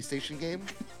playing a PlayStation game?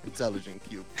 Intelligent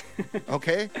Cube.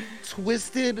 Okay?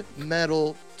 Twisted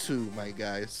Metal 2, my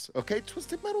guys. Okay?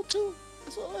 Twisted Metal 2.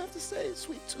 That's all I have to say.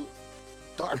 Sweet Tooth.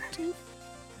 Dark Tooth.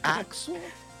 Axel.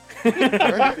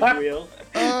 Wheel.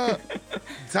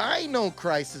 Dino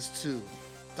Crisis 2.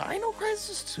 Dino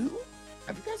Crisis 2?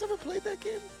 Have you guys ever played that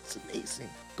game? It's amazing.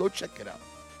 Go check it out.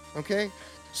 Okay?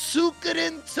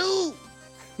 Suikoden 2.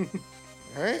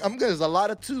 All right? There's a lot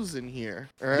of 2s in here.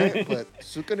 All right? But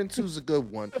Suikoden 2 is a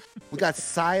good one. We got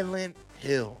Silent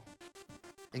Hill.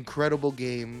 Incredible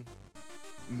game.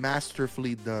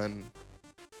 Masterfully done.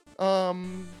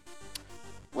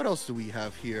 What else do we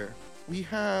have here? We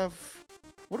have...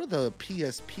 What are the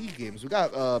PSP games? We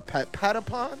got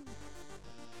Patapon.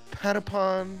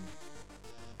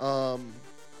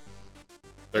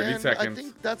 30 seconds. I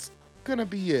think that's gonna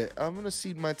be it. I'm gonna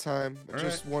cede my time. I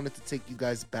just wanted to take you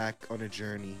guys back on a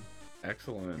journey.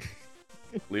 Excellent.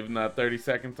 Leaving that 30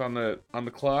 seconds on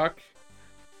the clock.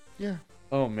 Yeah.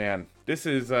 Oh man, this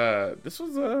was a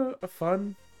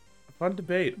fun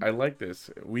debate. I like this.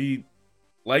 We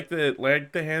like the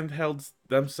handhelds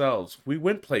themselves. We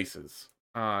went places.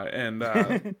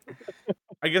 I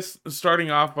guess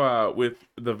starting off with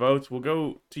the votes, we'll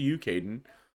go to you, Caden.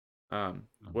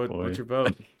 What's your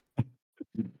vote?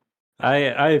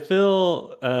 I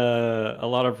feel a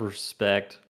lot of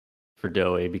respect for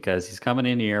Doughy because he's coming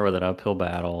in here with an uphill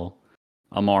battle,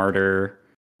 a martyr.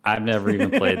 I've never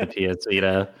even played the PS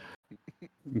Vita.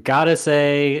 Gotta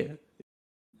say,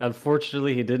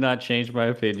 unfortunately, he did not change my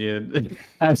opinion.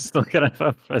 I'm still gonna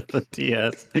vote for the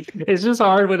DS. It's just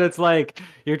hard when it's like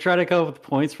you're trying to come up with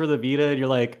points for the Vita, and you're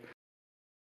like,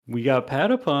 "We got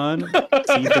Patapon,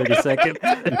 see 32nd."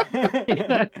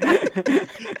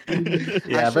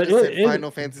 Yeah, but said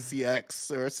Final Fantasy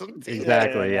X or something.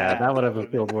 Exactly, yeah, that would have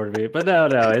appealed more to me. But no,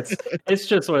 it's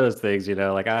just one of those things, you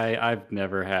know. Like I've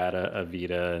never had a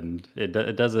Vita, and it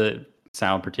doesn't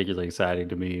sound particularly exciting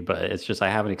to me. But it's just I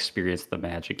haven't experienced the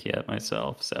magic yet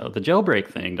myself. So the jailbreak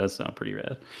thing does sound pretty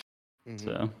rad. Mm-hmm.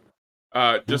 So.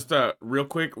 Just real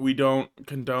quick, we don't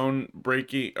condone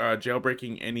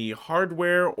jailbreaking any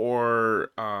hardware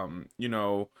or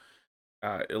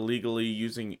illegally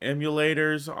using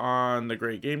emulators on the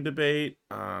Great Game Debate.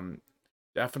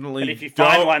 Definitely. But if you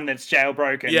find one that's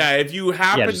jailbroken, yeah, if you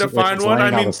happen to find one,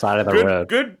 I mean,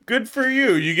 good for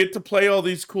you. You get to play all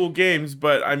these cool games,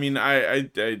 but I mean, I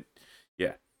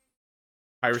yeah,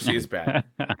 piracy is bad.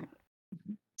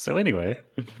 So anyway,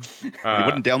 you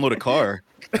wouldn't download a car.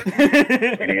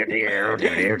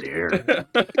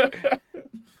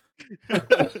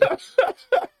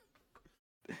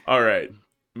 All right,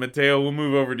 Mateo, we'll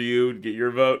move over to you to get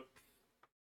your vote.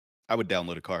 I would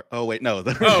download a car. Oh wait, no.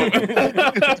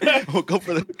 We'll go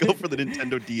for the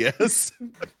Nintendo DS.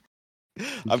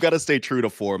 I've got to stay true to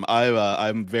form.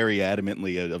 I'm very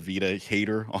adamantly a Vita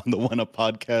hater on the One Up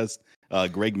podcast.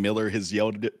 Greg Miller has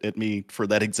yelled at me for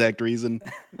that exact reason.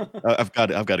 I've got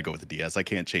to go with the DS. I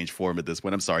can't change form at this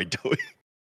point. I'm sorry, Doughy.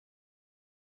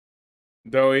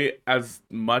 Doughy, as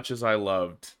much as I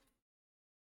loved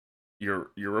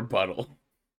your rebuttal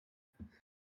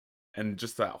and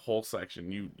just that whole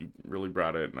section, you really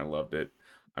brought it, and I loved it.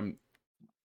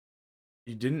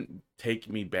 You didn't take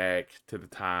me back to the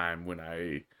time when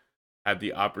I had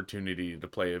the opportunity to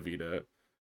play a Vita.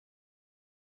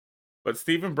 But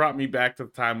Steven brought me back to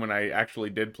the time when I actually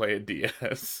did play a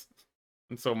DS.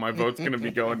 And so my vote's going to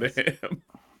be going to him.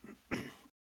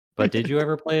 But did you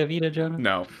ever play a Vita, Jonah?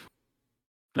 No.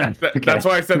 Okay. That's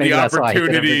why I said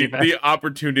the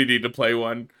opportunity to play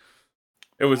one.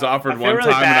 It was offered one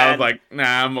really time, and I was like,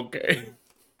 nah, I'm okay.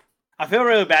 I feel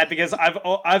really bad because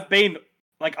I've been,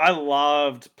 like, I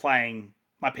loved playing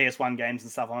my PS1 games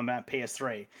and stuff on my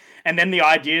PS3. And then the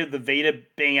idea of the Vita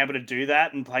being able to do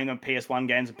that and playing on PS1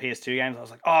 games and PS2 games, I was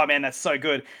like, oh man, that's so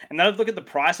good. And then I look at the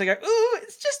price, I go, ooh,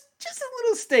 it's just a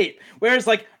little steep. Whereas,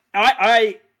 like,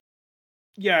 I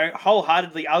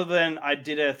wholeheartedly, other than I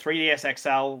did a 3DS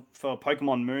XL for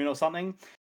Pokemon Moon or something,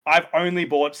 I've only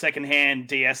bought secondhand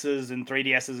DSs and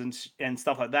 3DSs and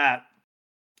stuff like that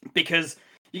because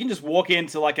you can just walk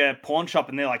into like a pawn shop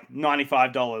and they're like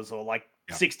 $95 or like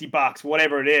 $60,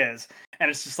 whatever it is. And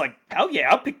it's just like, hell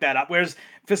yeah, I'll pick that up. Whereas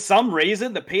for some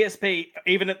reason, the PSP,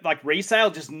 even at like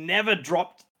resale, just never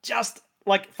dropped just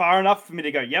like far enough for me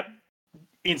to go, yep,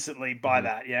 instantly buy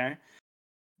that, you know?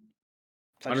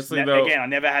 So honestly, though, again, I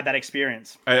never had that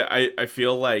experience. I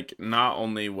feel like not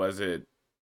only was it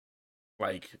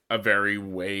like a very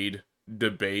weighed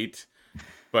debate,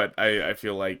 but I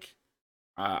feel like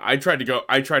I try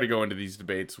to go into these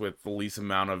debates with the least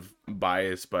amount of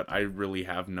bias, but I really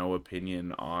have no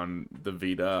opinion on the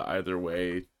Vita either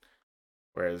way.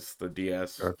 Whereas the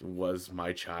DS was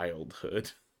my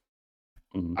childhood.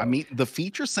 I mean, the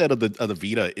feature set of the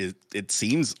Vita it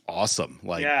seems awesome.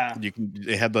 Like,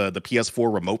 it had the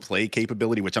PS4 remote play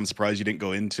capability, which I'm surprised you didn't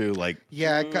go into. Like,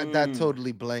 I got that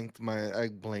totally blanked. I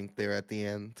blanked there at the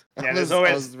end. Yeah, there's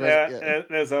always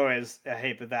a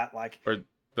heap of that. Like, or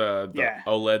the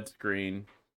OLED screen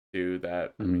too.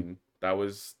 That I mean, that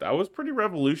was pretty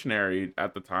revolutionary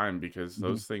at the time because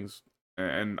those things.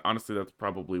 And honestly, that's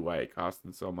probably why it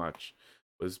costed so much.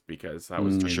 Was because that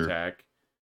was tech.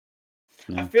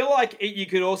 I feel like you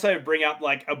could also bring up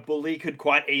like a bully could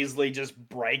quite easily just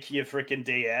break your freaking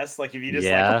DS. Like if you just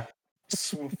like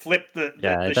flip the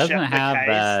it doesn't have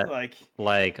that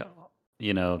like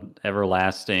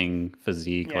everlasting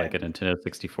physique like a Nintendo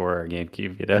 64 or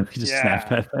GameCube. You just snap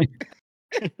that thing.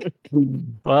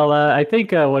 Well, I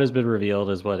think what has been revealed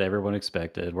is what everyone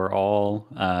expected. We're all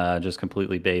just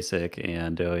completely basic,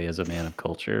 and Doughy is a man of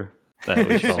culture that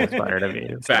we should all aspire to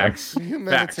be. Facts.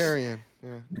 Humanitarian. Facts.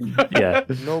 Yeah.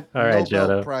 All right,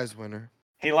 Nobel Prize winner.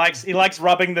 He likes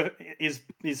rubbing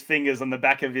his fingers on the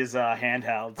back of his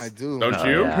handhelds. I do. Don't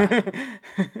you?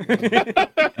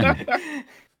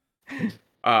 Yeah.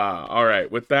 All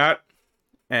right. With that,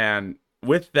 and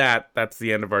with that, that's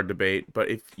the end of our debate. But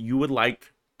if you would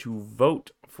like to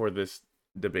vote for this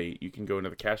debate, you can go into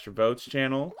the Cast Your Votes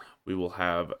channel. We will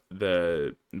have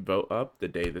the vote up the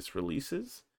day this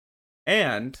releases.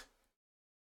 And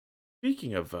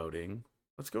speaking of voting,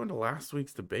 let's go into last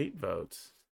week's debate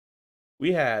votes.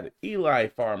 We had Eli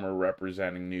Farmer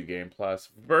representing New Game Plus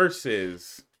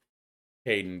versus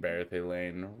Hayden Berthay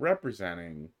Lane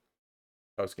representing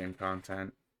post-game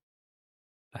content.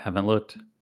 I haven't looked.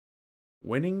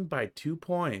 Winning by 2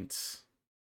 points.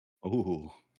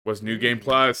 Ooh. Was New Game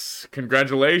Plus.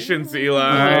 Congratulations,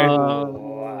 Eli.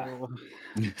 Oh,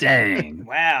 dang.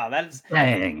 Wow, that's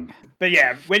dang. But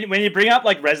yeah, when you bring up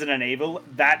like Resident Evil,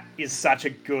 that is such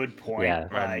a good point. Yeah,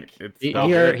 like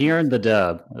he earned the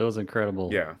dub. It was an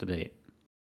incredible debate.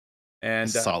 And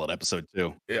solid episode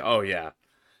too. Oh yeah.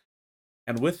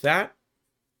 And with that,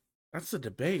 that's the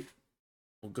debate.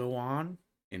 We'll go on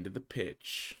into the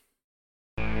pitch.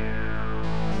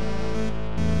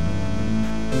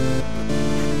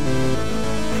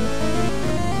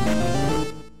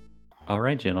 All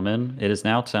right, gentlemen, it is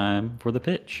now time for the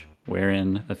pitch,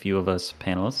 wherein a few of us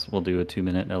panelists will do a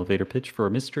 2-minute elevator pitch for a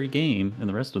mystery game, and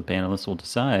the rest of the panelists will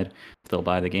decide if they'll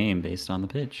buy the game based on the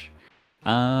pitch.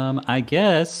 I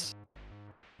guess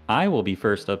I will be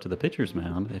first up to the pitcher's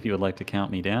mound, if you would like to count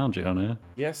me down, Jonah.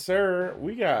 Yes, sir.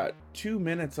 We got 2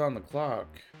 minutes on the clock.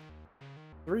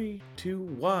 3, 2,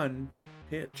 1,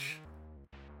 pitch.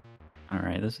 All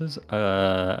right, this is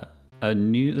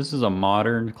a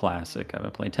modern classic I've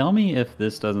been playing. Tell me if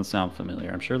this doesn't sound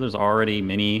familiar. I'm sure there's already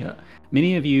many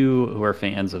of you who are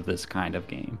fans of this kind of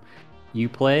game. You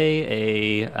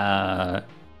play a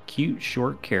cute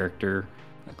short character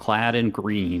clad in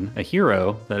green, a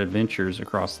hero that adventures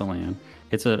across the land.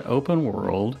 It's an open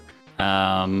world.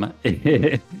 You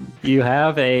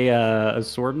have a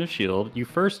sword and a shield. You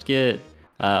first get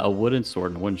a wooden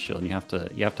sword and a wooden shield, and you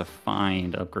have to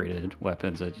find upgraded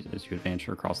weapons as you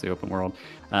adventure across the open world.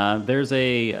 There's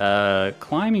a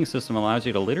climbing system that allows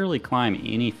you to literally climb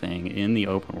anything in the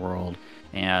open world,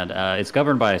 and it's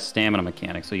governed by a stamina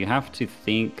mechanic. So you have to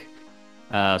think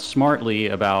smartly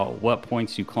about what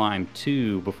points you climb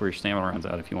to before your stamina runs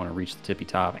out if you want to reach the tippy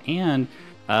top. And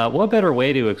what better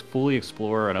way to fully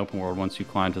explore an open world once you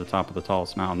climb to the top of the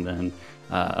tallest mountain than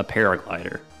a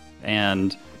paraglider?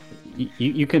 And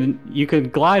you can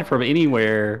glide from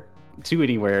anywhere to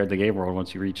anywhere in the game world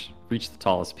once you reach the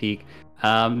tallest peak.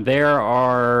 There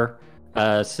are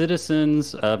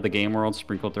citizens of the game world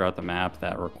sprinkled throughout the map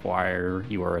that require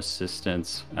your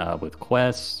assistance with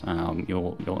quests.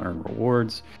 You'll earn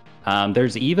rewards.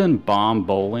 There's even bomb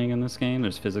bowling in this game.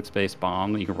 There's physics-based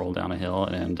bomb that you can roll down a hill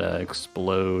and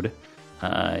explode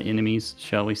enemies,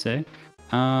 shall we say.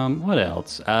 What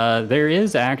else? There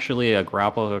is actually a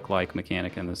grapple hook-like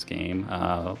mechanic in this game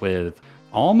with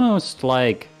almost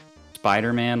like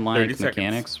Spider-Man-like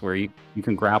mechanics where you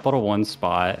can grapple to one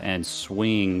spot and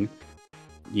swing,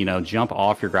 jump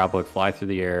off your grapple hook, fly through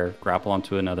the air, grapple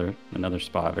onto another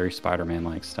spot, very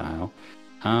Spider-Man-like style.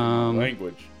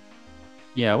 Language.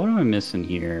 Yeah, what am I missing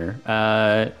here?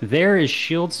 There is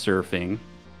shield surfing,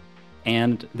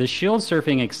 and the shield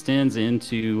surfing extends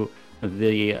into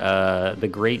the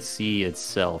Great Sea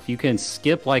itself. You can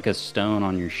skip like a stone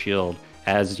on your shield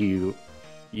as you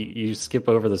skip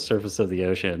over the surface of the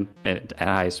ocean at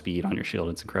high speed on your shield.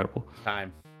 It's incredible.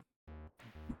 Time.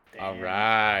 Damn. All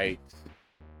right.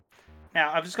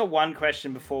 Now, I've just got one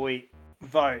question before we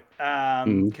vote,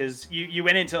 because you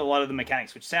went into a lot of the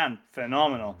mechanics, which sound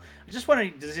phenomenal. I just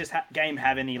wondering, does this game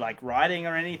have any like writing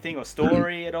or anything or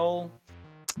story at all?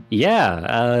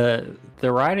 Yeah,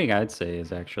 the writing, I'd say,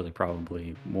 is actually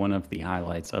probably one of the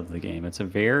highlights of the game. It's a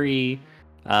very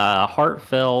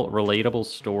heartfelt, relatable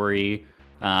story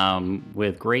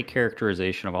with great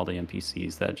characterization of all the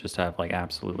NPCs that just have like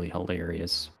absolutely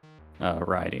hilarious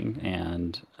writing.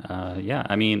 And yeah,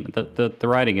 I mean, the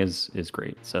writing is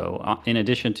great. So in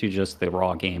addition to just the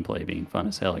raw gameplay being fun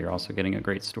as hell, you're also getting a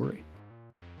great story.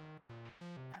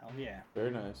 Yeah,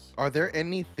 very nice. Are there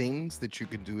any things that you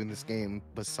can do in this game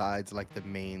besides like the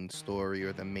main story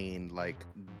or the main like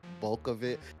bulk of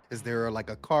it? Is there like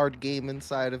a card game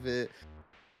inside of it?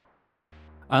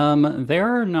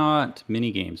 There are not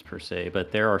mini games per se,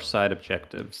 but there are side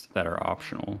objectives that are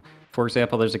optional. For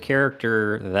example, there's a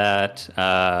character that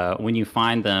when you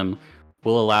find them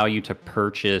will allow you to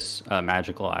purchase a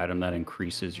magical item that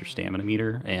increases your stamina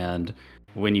meter. And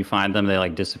when you find them, they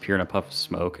like disappear in a puff of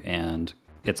smoke, and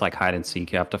it's like hide and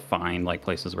seek. You have to find like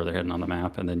places where they're hidden on the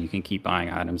map, and then you can keep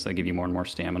buying items that give you more and more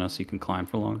stamina so you can climb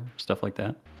for longer, stuff like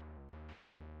that.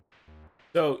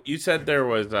 So you said there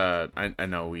was I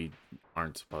know we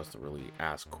aren't supposed to really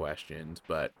ask questions,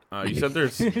 but you said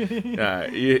there's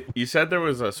you said there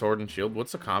was a sword and shield.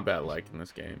 What's the combat like in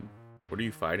this game? What are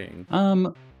you fighting?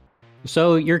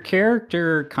 So your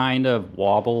character kind of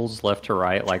wobbles left to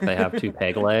right like they have two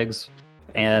peg legs,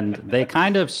 and they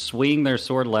kind of swing their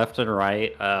sword left and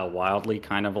right wildly,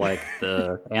 kind of like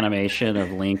the animation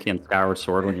of Link in Skyward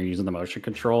Sword when you're using the motion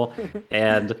control.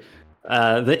 And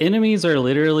the enemies are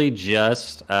literally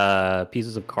just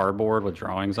pieces of cardboard with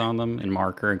drawings on them and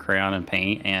marker and crayon and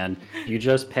paint, and you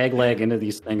just peg leg into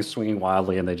these things swinging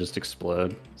wildly and they just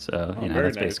explode. So,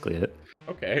 that's basically it.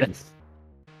 Okay.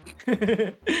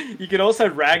 You can also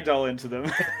ragdoll into them.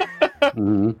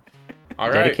 Mm-hmm. All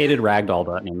right. Dedicated ragdoll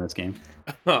button in this game.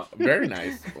 Very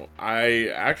nice. I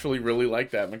actually really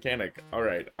like that mechanic. All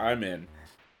right, I'm in.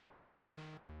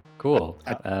 Cool.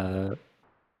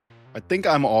 I think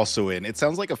I'm also in. It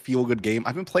sounds like a feel-good game.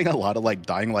 I've been playing a lot of like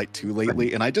Dying Light 2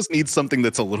 lately, and I just need something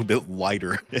that's a little bit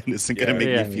lighter and isn't going to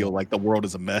make me feel like the world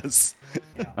is a mess.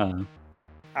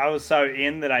 I was so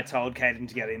in that I told Caden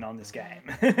to get in on this game.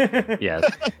 Yes.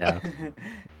 Yeah.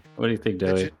 What do you think,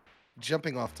 Doughy?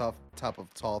 Jumping off top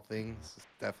of tall things,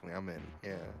 definitely, I'm in.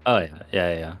 Yeah. Oh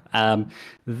yeah.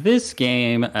 This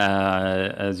game,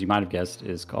 as you might have guessed,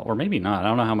 is called, or maybe not. I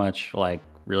don't know how much like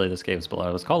really this game is below.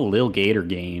 It was called Lil Gator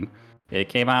Game. It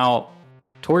came out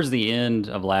towards the end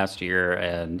of last year,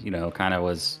 and kind of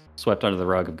was swept under the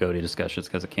rug of GOTY discussions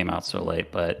because it came out so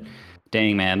late. But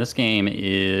dang man, this game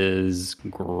is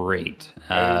great.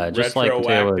 Just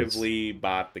retroactively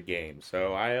bought the game,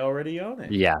 so I already own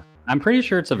it. Yeah, I'm pretty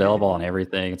sure it's available on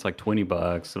everything. It's like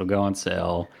 $20. It'll go on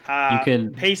sale. You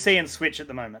can PC and Switch at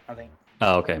the moment, I think.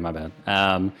 Oh, okay, my bad.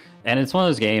 And it's one of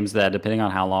those games that, depending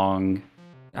on how long,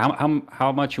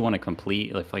 how much you want to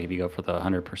complete, if you go for the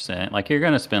 100%, like you're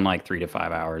gonna spend like 3 to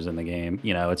 5 hours in the game.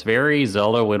 It's very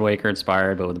Zelda Wind Waker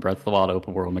inspired, but with Breath of the Wild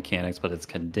open world mechanics. But it's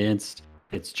condensed.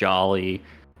 It's jolly.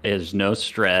 There's no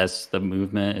stress. The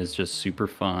movement is just super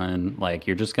fun. Like,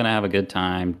 you're just gonna have a good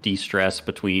time, de-stress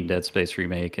between Dead Space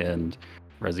Remake and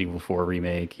Resident Evil 4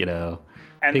 Remake. And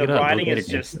the writing is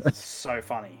just so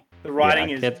funny. The writing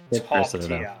is top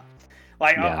tier.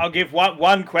 Like, I'll give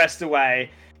one quest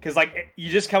away, because like you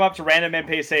just come up to random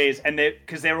NPCs and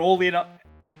they're all in.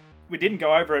 We didn't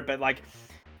go over it, but like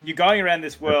you're going around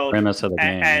this world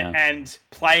and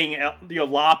playing, you're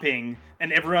LARPing,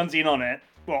 and everyone's in on it.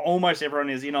 Well, almost everyone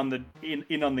is in on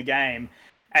the game,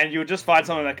 and you'll just find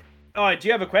someone like, "Oh, do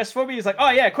you have a quest for me?" He's like,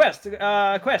 "Oh yeah, quest.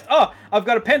 Oh, I've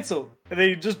got a pencil." And then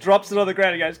he just drops it on the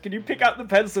ground and goes, "Can you pick up the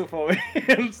pencil for me?"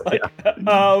 And it's like,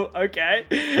 "Oh, okay."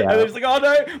 Yeah. And then he's like, "Oh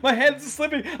no, my hands are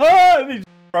slipping." Oh, and he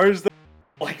throws them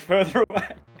like further away.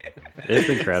 It's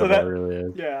incredible, it really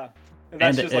is. Yeah, and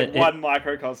that's just one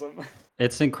microcosm.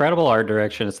 It's incredible art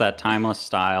direction. It's that timeless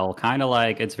style, kind of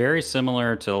like, it's very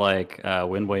similar to like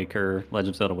Wind Waker, Legend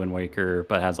of Zelda Wind Waker,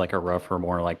 but has like a rougher,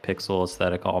 more like pixel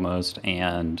aesthetic almost.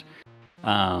 And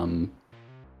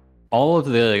all of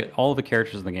the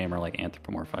characters in the game are like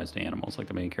anthropomorphized animals. Like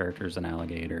the main character is an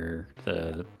alligator,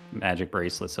 the magic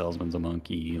bracelet salesman's a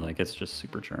monkey. Like, it's just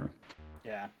super charming.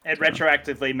 Yeah, it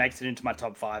retroactively makes it into my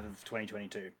top 5 of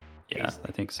 2022. Yeah, easily.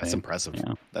 I think so. That's impressive.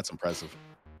 Yeah. That's impressive.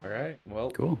 All right,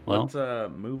 well, cool. Well,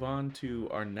 let's move on to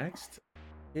our next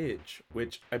pitch,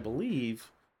 which I believe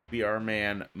be our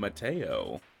man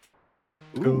Mateo.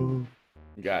 Ooh.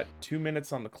 You got 2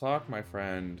 minutes on the clock, my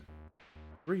friend.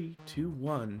 3, 2,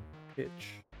 1, pitch.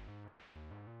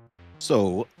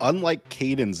 So, unlike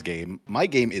Caden's game, my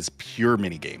game is pure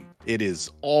minigame. It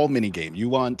is all minigame. You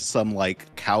want some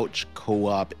like couch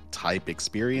co-op type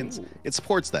experience? Ooh. It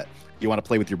supports that. You want to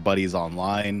play with your buddies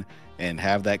online and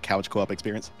have that couch co-op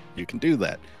experience? You can do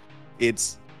that.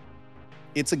 It's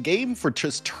a game for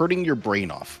just turning your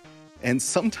brain off. And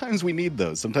sometimes we need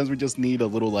those. Sometimes we just need a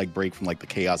little like break from like the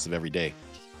chaos of every day.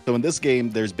 So in this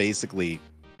game, there's basically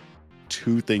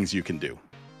 2 things you can do.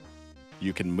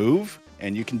 You can move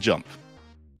and you can jump.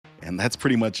 And that's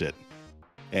pretty much it.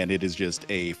 And it is just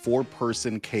a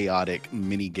 4-person chaotic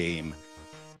mini game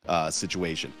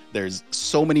situation. There's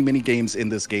so many mini games in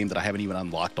this game that I haven't even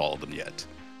unlocked all of them yet.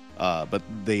 But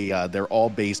they're all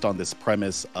based on this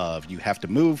premise of you have to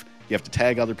move, you have to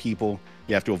tag other people,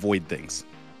 you have to avoid things.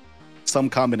 Some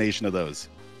combination of those.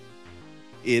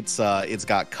 It's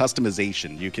got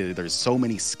customization. There's so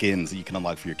many skins that you can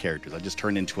unlock for your characters. I just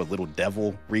turned into a little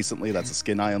devil recently. That's a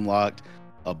skin I unlocked.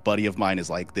 A buddy of mine is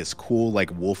like this cool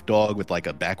like wolf dog with like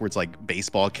a backwards like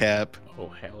baseball cap. Oh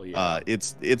hell yeah!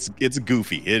 It's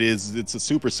goofy. It's a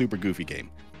super goofy game.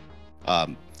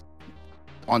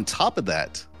 On top of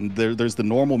that, there's the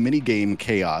normal mini game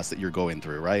chaos that you're going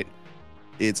through, right?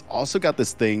 It's also got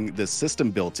this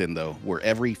system built in though, where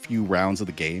every few rounds of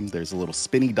the game, there's a little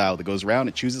spinny dial that goes around.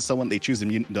 It chooses someone. They choose a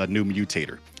new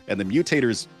mutator, and the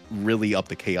mutator's really up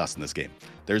the chaos in this game.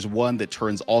 There's one that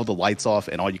turns all the lights off,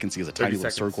 and all you can see is a tiny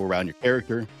little circle around your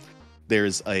character.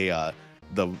 There's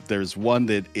there's one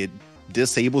that it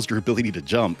disables your ability to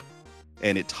jump,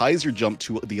 and it ties your jump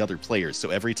to the other players. So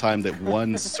every time that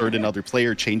one certain other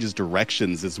player changes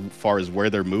directions as far as where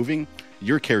they're moving,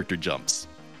 your character jumps,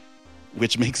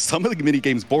 which makes some of the mini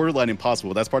games borderline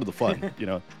impossible. That's part of the fun. You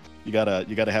know, you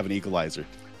gotta have an equalizer.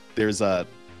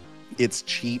 It's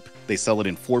cheap. They sell it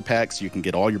in 4-packs. You can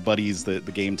get all your buddies the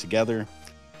game together.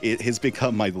 It has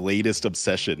become my latest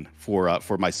obsession for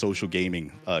my social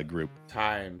gaming group.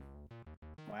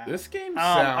 Wow. This game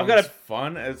sounds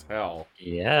fun as hell.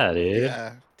 Yeah, dude.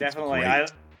 Yeah, definitely.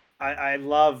 I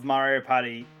love Mario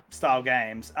Party style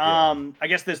games. I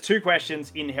guess there's 2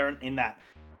 questions inherent in that.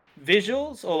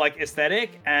 Visuals or like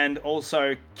aesthetic, and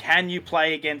also can you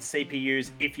play against CPUs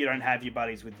if you don't have your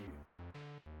buddies with you?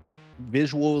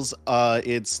 Visuals,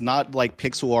 it's not like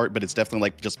pixel art, but it's definitely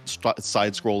like just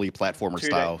side-scrolly platformer 2D,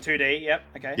 style. 2D, yep,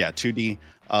 okay. Yeah, 2D.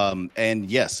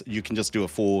 And yes, you can just do a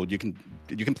full. You can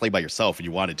play by yourself if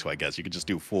you wanted to. I guess you could just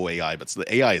do full AI, but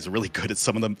the AI is really good at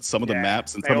some of the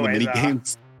maps and some of the mini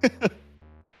games.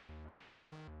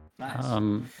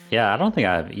 Nice. Yeah, I don't think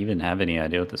I even have any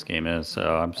idea what this game is,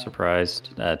 so I'm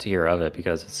surprised to hear of it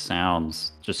because it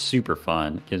sounds just super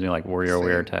fun. It gives me like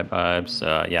WarioWare type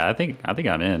vibes. Yeah, I think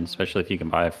I'm in, especially if you can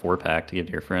buy a 4-pack to give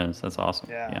to your friends. That's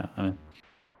awesome. Yeah,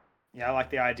 I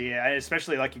like the idea, and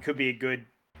especially like it could be a good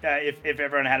if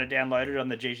everyone had it downloaded on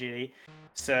the GGE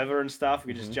server and stuff.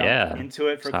 We could just jump into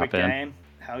it for a quick game.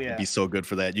 Hell yeah, it'd be so good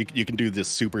for that. You can do this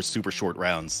super short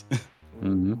rounds.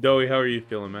 Doughy, how are you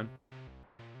feeling, man?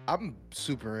 I'm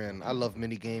super in. I love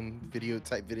video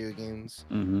games.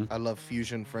 I love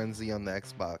Fusion Frenzy on the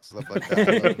Xbox, stuff like that.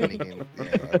 I love mini games.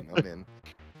 Yeah, I'm in.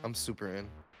 I'm super in.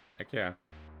 Heck yeah.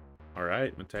 All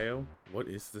right, Mateo, what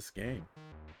is this game?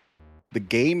 The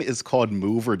game is called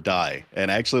Move or Die.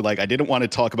 And actually, I didn't want to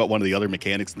talk about one of the other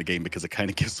mechanics in the game because it kind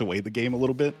of gives away the game a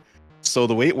little bit. So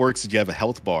the way it works is you have a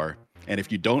health bar, and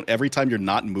if you don't, every time you're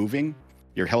not moving,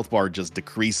 your health bar just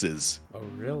decreases. Oh,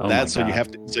 really?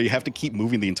 You have to keep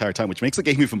moving the entire time, which makes the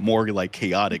game even more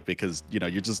chaotic because you're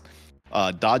just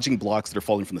dodging blocks that are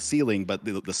falling from the ceiling, but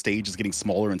the stage is getting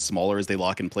smaller and smaller as they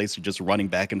lock in place. You're just running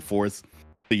back and forth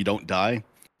so you don't die.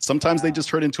 Sometimes they just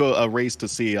turn into a race to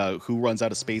see who runs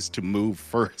out of space to move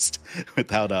first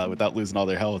without losing all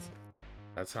their health.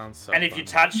 That sounds so And if fun. you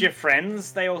touch your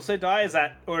friends, they also die? Is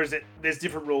it there's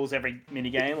different rules every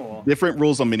minigame or different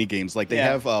rules on minigames? Like they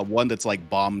have one that's like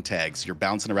bomb tags. You're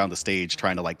bouncing around the stage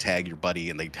trying to tag your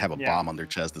buddy, and they have a bomb on their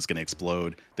chest that's gonna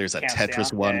explode. There's a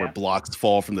Tetris one where blocks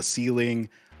fall from the ceiling.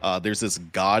 There's this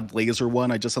God laser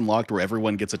one I just unlocked where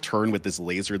everyone gets a turn with this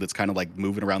laser that's kind of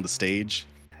moving around the stage.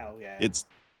 Hell yeah. It's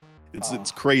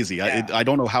crazy. Yeah. I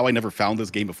don't know how I never found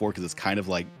this game before because it's kind of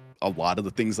like a lot of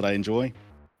the things that I enjoy.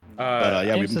 But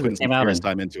we've been putting some serious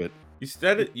time into it. You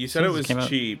said it was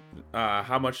cheap.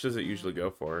 How much does it usually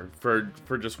go for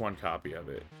just one copy of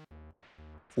it?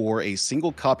 For a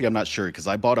single copy, I'm not sure because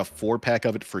I bought a 4-pack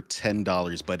of it for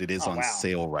 $10, but it is on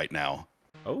sale right now.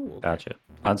 Oh, okay. Gotcha.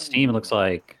 On Steam, it looks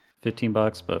like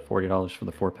 $15, but $40 for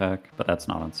the 4-pack. But that's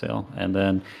not on sale. And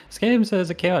then this game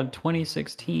says it came out in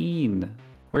 2016.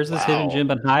 Where's this hidden gem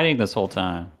been hiding this whole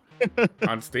time?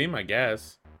 On Steam, I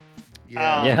guess.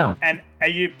 Yeah. And are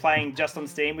you playing just on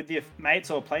Steam with your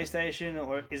mates or PlayStation,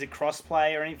 or is it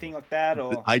cross-play or anything like that?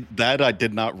 Or I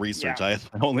did not research. I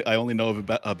only know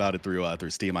about it through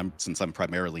Steam. Since I'm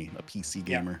primarily a PC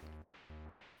gamer.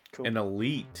 Cool. An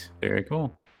elite. Very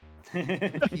cool.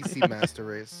 PC Master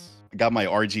Race. I got my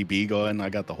RGB going. I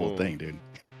got the whole thing, dude.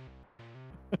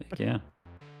 Heck yeah.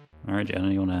 All right,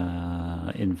 Jenna, you want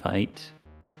to invite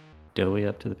Doughy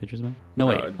up to the pictures, man? No,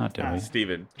 wait, not Doughy.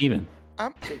 Steven. Steven,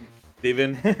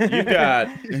 you got...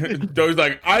 Doughy's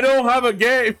like, I don't have a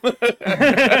game!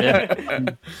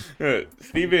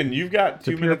 Steven, you've got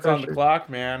 2 minutes on the clock,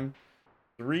 man.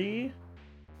 3,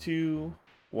 2,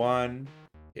 1,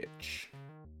 pitch.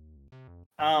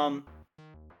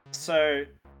 So,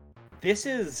 this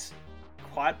is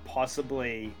quite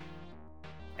possibly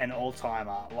an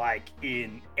all-timer,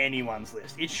 in anyone's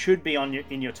list. It should be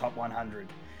in your top 100.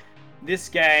 This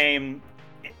game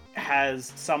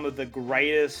has some of the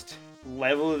greatest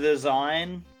level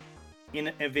design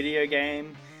in a video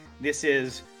game. This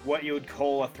is what you would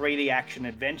call a 3D action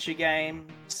adventure game,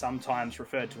 sometimes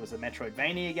referred to as a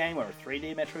Metroidvania game or a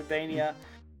 3D Metroidvania,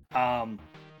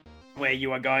 where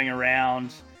you are going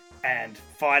around and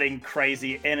fighting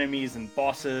crazy enemies and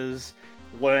bosses.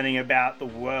 learning about the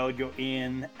world you're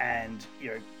in, and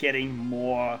getting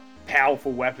more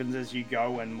powerful weapons as you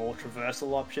go and more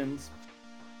traversal options.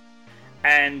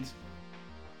 And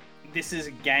this is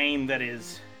a game that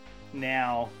is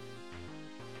now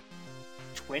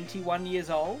 21 years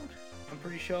old, I'm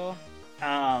pretty sure.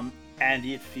 And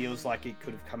it feels like it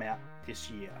could have come out this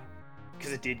year.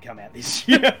 Because it did come out this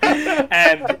year.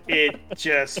 And it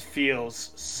just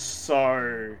feels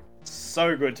so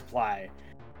good to play.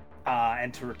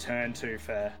 And to return to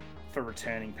for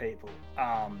returning people.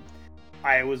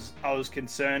 I was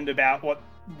concerned about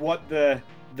what the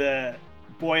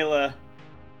boiler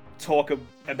talk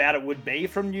about it would be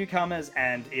from newcomers,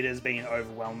 and it has been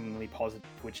overwhelmingly positive,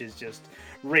 which has just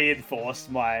reinforced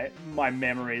my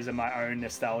memories and my own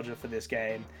nostalgia for this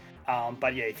game.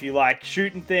 But yeah, if you like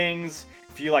shooting things,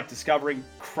 if you like discovering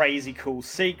crazy cool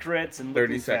secrets and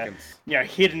 30 seconds,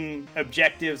 hidden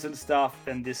objectives and stuff,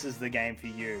 then this is the game for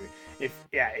you.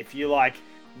 If you like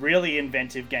really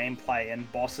inventive gameplay and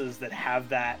bosses that have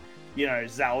that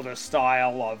Zelda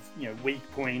style of weak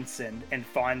points and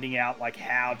finding out like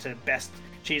how to best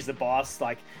cheese the boss,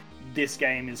 like this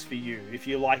game is for you. If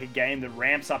you like a game that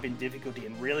ramps up in difficulty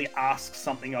and really asks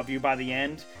something of you by the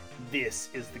end, this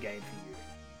is the game for you.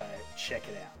 Check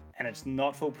it out. And it's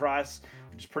not full price,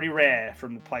 which is pretty rare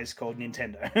from the place called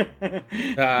Nintendo.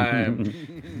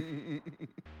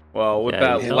 Well, with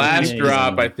that last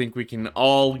drop, I think we can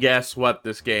all guess what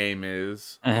this game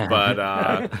is. But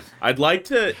I'd like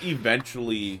to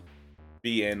eventually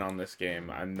be in on this game.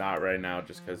 I'm not right now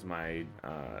just because my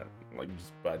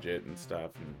just budget and stuff.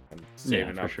 And I'm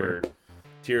saving up for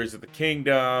Tears of the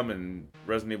Kingdom and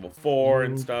Resident Evil 4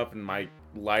 and stuff. And my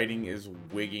lighting is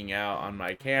wigging out on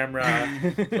my camera.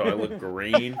 So I look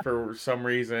green for some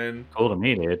reason. Cool to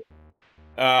me, dude.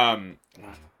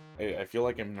 I feel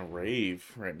like I'm in a rave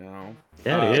right now.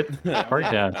 Yeah, dude.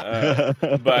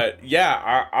 But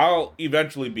yeah, I'll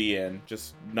eventually be in,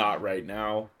 just not right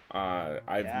now.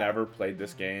 I've never played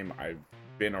this game. I've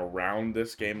been around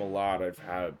this game a lot. I've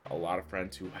had a lot of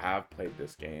friends who have played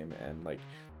this game, and like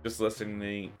just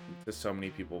listening to so many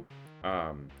people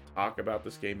talk about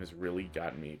this game has really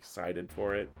gotten me excited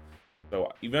for it.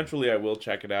 So eventually I will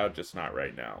check it out, just not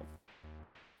right now.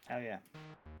 Hell yeah.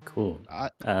 Cool. I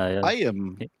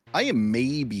am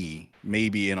maybe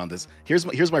in on this.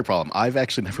 Here's my problem. I've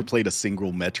actually never played a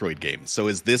single Metroid game. So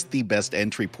is this the best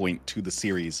entry point to the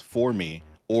series for me,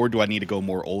 or do I need to go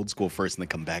more old school first and then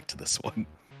come back to this one?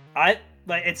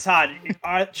 It's hard.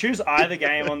 I choose either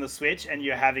game on the Switch, and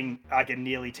you're having like a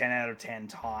nearly 10 out of 10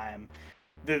 time.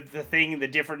 The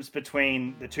difference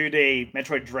between the 2D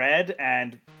Metroid Dread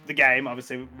and the game,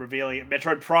 obviously revealing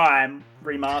Metroid Prime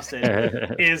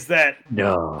Remastered, is that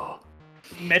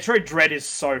Metroid Dread is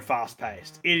so fast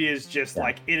paced. It is just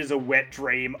it is a wet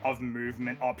dream of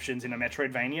movement options in a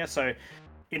Metroidvania. So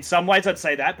in some ways I'd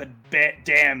say that, but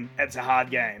damn, it's a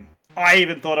hard game. I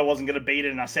even thought I wasn't going to beat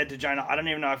it, and I said to Jonah, I don't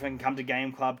even know if I can come to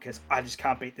Game Club because I just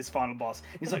can't beat this final boss.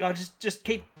 He's like, just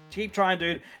keep trying,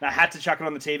 dude. And I had to chuck it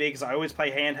on the TV because I always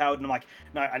play handheld, and I'm like,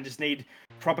 no, I just need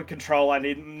proper control. I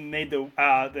need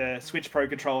the Switch Pro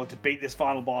controller to beat this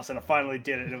final boss, and I finally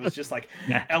did it. And it was just like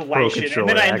elation. And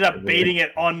then I ended up beating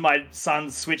it on my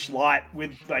son's Switch Lite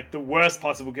with like the worst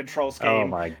possible control scheme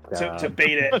to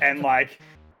beat it. And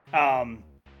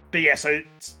but yeah, so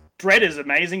Dread is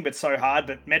amazing, but so hard.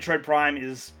 But Metroid Prime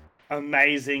is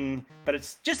amazing, but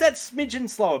it's just that smidgen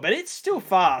slower. But it's still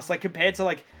fast, like compared to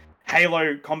like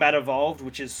Halo Combat Evolved,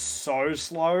 which is so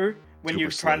slow when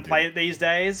you try and play it these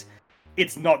days.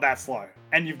 It's not that slow,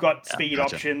 and you've got speed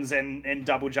options and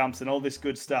double jumps and all this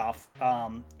good stuff.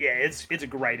 It's a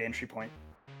great entry point.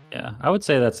 Yeah, I would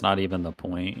say that's not even the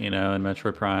point, in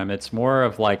Metroid Prime. It's more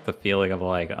of like the feeling of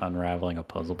like unraveling a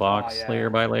puzzle box layer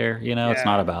by layer. It's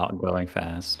not about going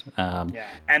fast. And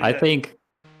I think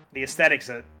the aesthetics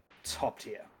are top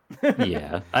tier.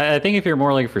 Yeah, I think if you're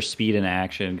more looking for speed and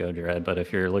action, go Dread. But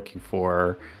if you're looking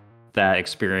for that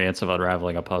experience of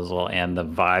unraveling a puzzle and the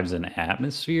vibes and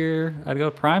atmosphere, I'd go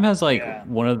Prime. Has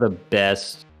one of the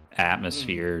best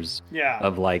atmospheres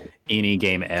of like any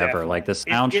game ever. Definitely. Like the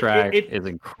soundtrack is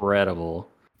incredible.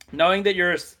 Knowing that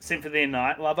you're a Symphony of the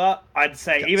Night lover, I'd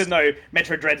say even though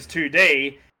Metroid Dread's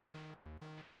 2D,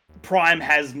 Prime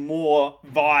has more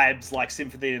vibes like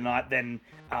Symphony of the Night than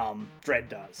Dread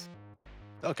does.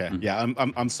 Okay, yeah,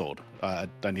 I'm sold. I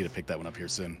need to pick that one up here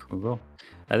soon. Cool.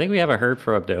 I think we haven't heard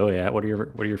from Abdo yet. What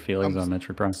are your feelings on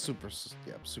Metroid Prime? I'm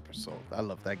super sold. I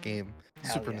love that game.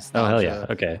 Super nostalgia. Oh hell yeah!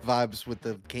 Okay. Vibes with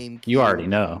the GameCube. You already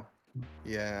know.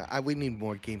 Yeah, we need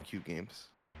more GameCube games.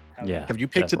 Yeah. Have you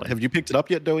picked it up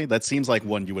yet, Doughy? That seems like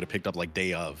one you would have picked up like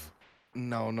day of.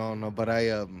 No. But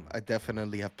I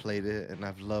definitely have played it and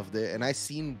I've loved it, and I've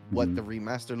seen what the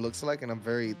remaster looks like, and I'm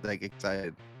very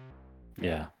excited.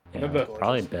 Yeah. One of the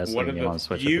probably best one of game the on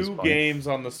Switch at this few point. games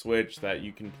on the Switch that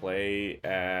you can play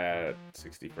at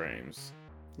 60 frames.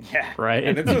 Yeah. Right.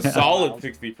 And it's a solid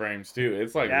 60 frames too.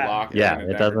 It's like locked in. Yeah, and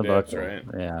it doesn't look dips, right?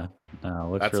 Yeah. No,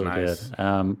 it looks That's really nice.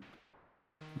 good.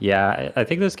 Yeah, I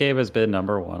think this game has been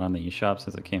number one on the eShop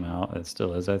since it came out. It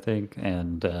still is, I think,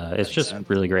 and it's just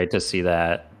really great to see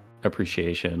that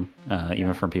appreciation,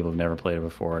 even from people who've never played it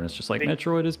before. And it's just like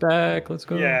Metroid is back. Let's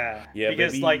go. Yeah,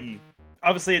 because baby. like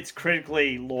obviously it's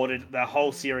critically lauded. The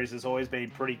whole series has always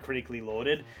been pretty critically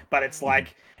lauded, but it's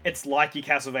like your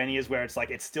Castlevanias where it's like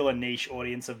it's still a niche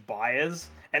audience of buyers.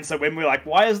 And so when we're like,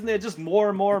 why isn't there just more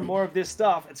and more and more of this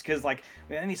stuff? It's because like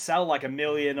we only sell like 1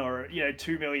 million or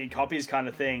 2 million copies kind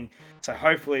of thing. So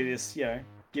hopefully this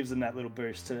gives them that little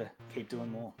boost to keep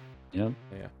doing more. Yep.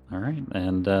 Yeah. All right,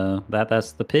 and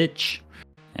that's the pitch,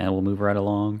 and we'll move right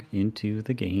along into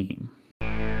the game.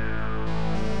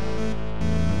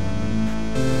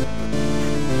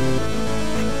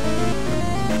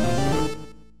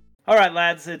 All right,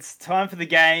 lads, it's time for the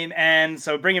game, and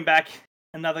so bringing back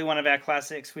another one of our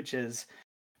classics, which is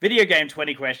video game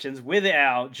 20 questions with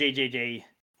our GGG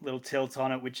little tilt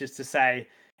on it, which is to say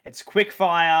it's quick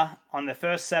fire on the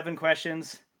first 7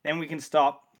 questions, then we can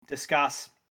stop, discuss,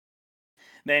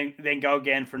 then go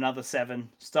again for another 7,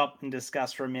 stop and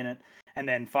discuss for a minute, and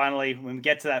then finally, when we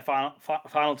get to that final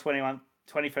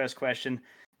 21st question,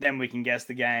 then we can guess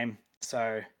the game.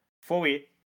 So before we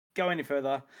go any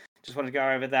further, just want to go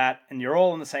over that, and you're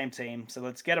all on the same team, so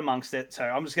let's get amongst it. So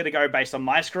I'm just going to go based on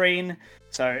my screen,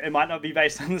 so it might not be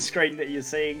based on the screen that you're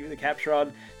seeing the capture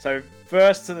on. So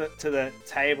first to the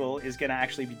table is going to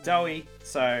actually be Doughy.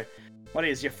 So what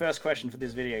is your first question for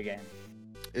this video game?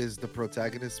 Is the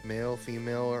protagonist male,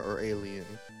 female, or alien?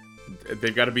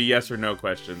 They've got to be yes or no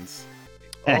questions.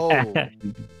 Oh.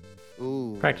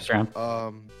 Ooh. Practice round.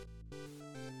 How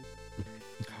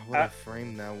would I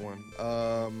frame that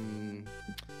one?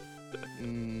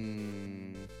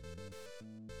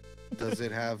 Does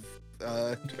it have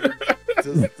does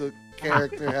the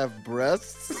character have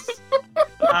breasts?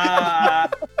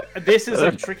 This is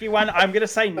a tricky one. I'm gonna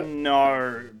say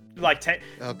no. Okay.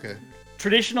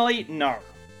 Traditionally, no.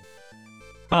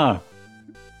 Huh.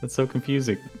 That's so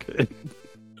confusing.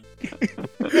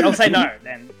 I'll say no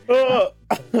then.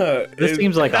 This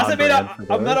seems like doesn't mean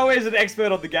I'm not always an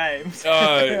expert on the games.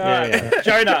 Yeah.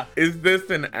 Jonah, is this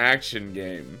an action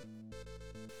game?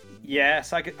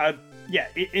 Yes, yeah,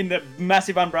 in the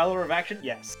massive umbrella of action,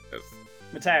 yes.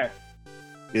 Mateo,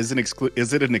 is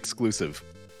it an exclusive?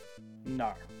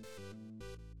 No.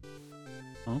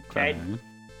 Okay.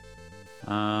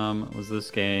 Was this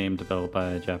game developed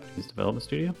by a Japanese development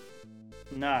studio?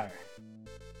 No.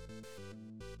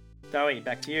 Doughy,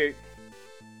 back to you.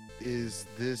 Is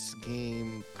this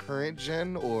game current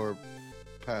gen or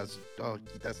past? Oh,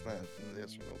 that's not an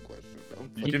yes or no question.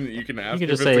 You can ask. You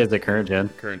can just say, is it current gen?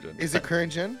 Current gen. Is it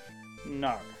current gen?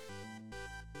 No.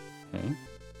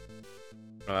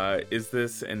 Okay. Is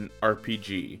this an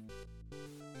RPG?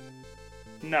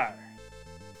 No.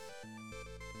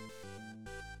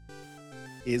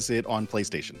 Is it on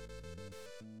PlayStation?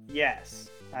 Yes.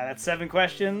 That's 7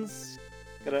 questions.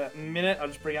 Got a minute. I'll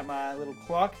just bring up my little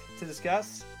clock to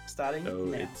discuss. Starting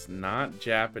now. It's not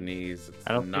Japanese. It's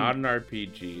not an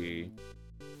RPG.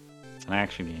 It's an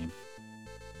action game.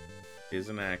 It is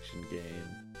an action game.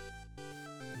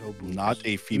 No boobs. Not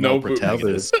a female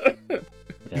protagonist. Yeah.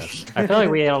 I feel like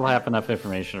we don't have enough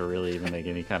information to really even make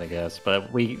any kind of guess,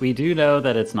 but we do know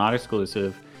that it's not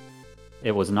exclusive.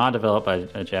 It was not developed by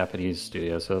a Japanese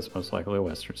studio, so it's most likely a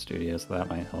Western studio, so that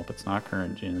might help. It's not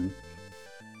current gen.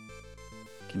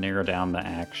 Can narrow down the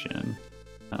action.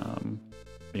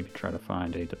 Maybe try to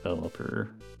find a developer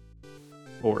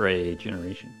or a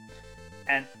generation.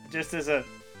 And just as the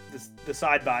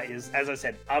sidebar is, as I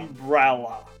said,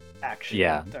 umbrella action.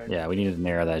 Yeah, we need to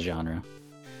narrow that genre.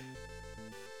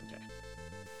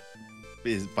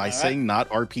 Is by saying not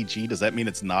RPG, does that mean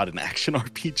it's not an action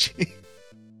RPG?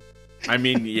 I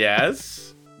mean,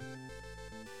 yes.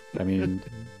 I mean,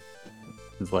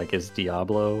 is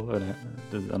Diablo an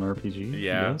RPG?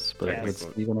 Yeah. Yes, but it's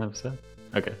even have said.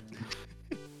 Okay.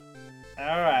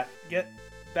 All right, get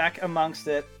back amongst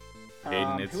it.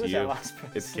 Caden, it's who was you. our last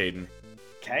person? It's Caden.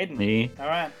 Caden. Me. All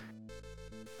right.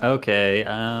 Okay.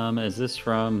 Is this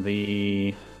from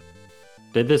the?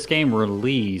 Did this game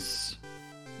release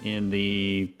in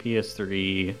the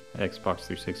PS3, Xbox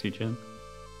 360 gen?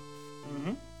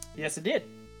 Mm-hmm. Yes, it did.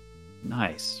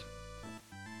 Nice.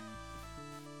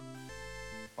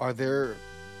 Are there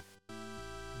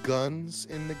guns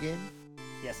in the game?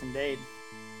 Yes, indeed.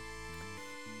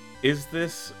 Is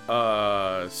this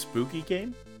a spooky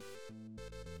game?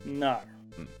 No.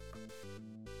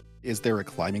 Is there a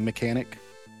climbing mechanic?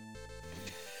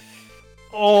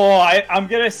 Oh, I'm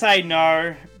gonna say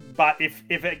no, but if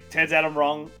it turns out I'm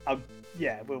wrong,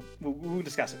 we'll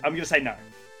discuss it. I'm gonna say no.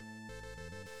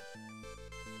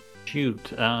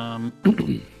 Shoot,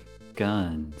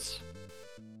 guns.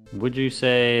 Would you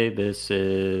say this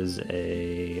is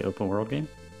a open world game?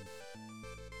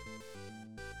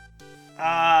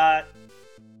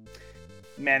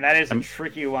 Man, that is a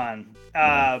tricky one.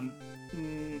 I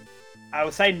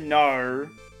would say no.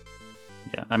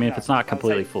 Yeah, I mean, if it's not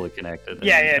completely fully connected.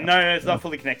 Then, no, it's not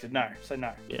fully connected. No, so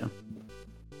no. Yeah.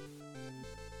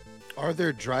 Are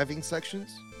there driving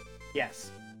sections?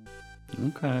 Yes.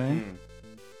 Okay.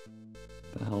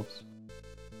 That helps.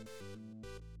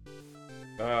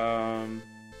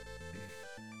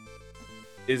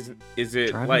 Is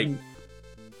it Driving... like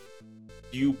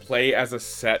you play as a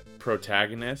set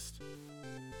protagonist?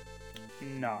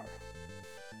 No.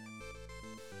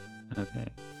 Okay,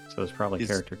 so it's probably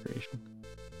character creation.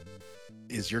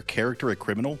 Is your character a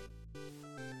criminal?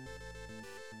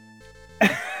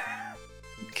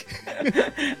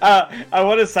 I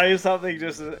want to say something,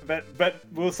 but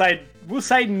we'll say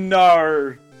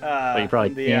no. But you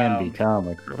probably can become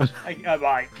a criminal.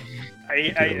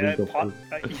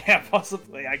 Yeah,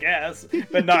 possibly, I guess.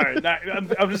 But no,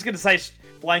 I'm just gonna say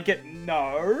blanket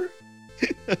no,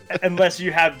 unless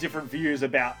you have different views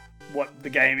about what the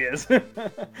game is. So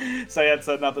that's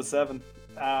another 7.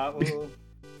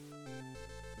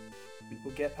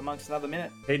 We'll get amongst another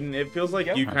minute. Hayden, it feels like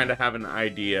you kind of have an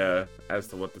idea as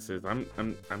to what this is. I'm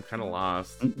kind of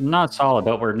lost. Not solid,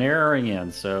 but we're narrowing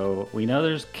in. So we know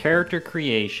there's character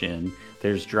creation,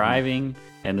 there's driving,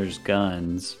 and there's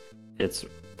guns. It's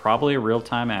probably a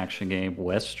real-time action game,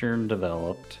 Western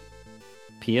developed,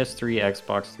 PS3,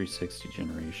 Xbox 360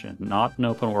 generation. Not an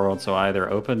open world, so either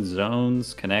open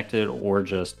zones, connected, or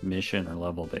just mission or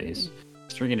level based.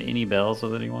 Is ringing any bells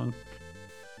with anyone?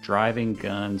 Driving,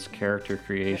 guns, character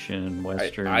creation,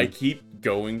 Western. I keep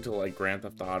going to like Grand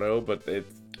Theft Auto, but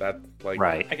that's like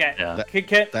right. Okay. Yeah.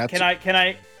 Can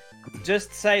I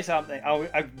just say something?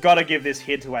 I've got to give this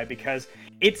hint away because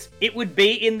it would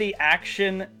be in the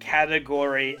action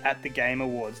category at the Game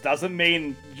Awards. Doesn't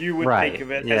mean you would think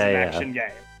of it as an action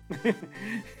game.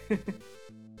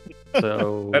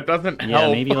 So that doesn't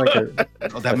help. Maybe like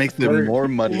that makes it more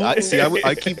muddy.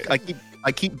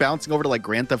 I keep bouncing over to like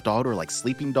Grand Theft Auto or like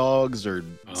Sleeping Dogs or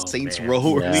Saints Row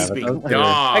or Sleeping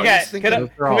Dogs. Okay, can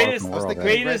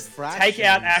we just take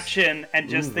out action and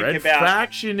just think about... Red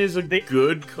Faction is a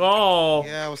good call.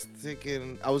 Yeah, I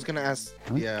was gonna ask.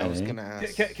 Yeah, I was gonna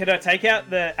ask. Can I take out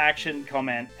the action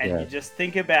comment and you just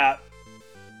think about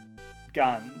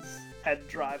guns and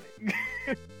driving?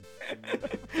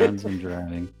 Guns and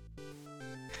driving.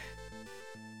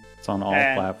 It's on all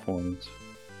platforms.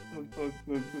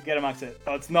 We'll get amongst it.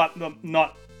 Oh, it's not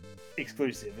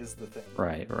exclusive, is the thing.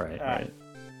 Right.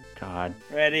 God.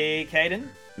 Ready, Caden?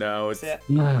 No, it's...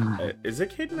 is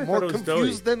it Caden? I More thought it was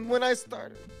confused than when I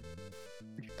started.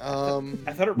 I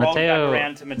thought it rolled back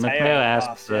around to Mateo. Mateo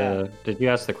asked did you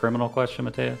ask the criminal question,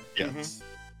 Mateo? Yes.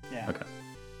 Mm-hmm. Yeah. Okay.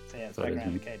 So yeah, it's back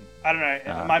around to Caden. I don't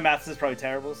know. My maths is probably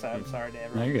terrible, so I'm sorry to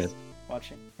everyone you're good.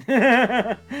 Watching.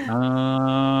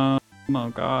 Oh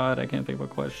God, I can't think of a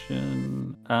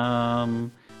question.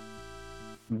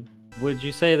 Would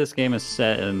you say this game is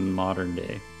set in modern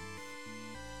day?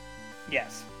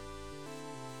 Yes.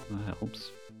 That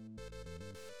helps.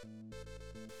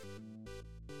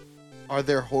 Are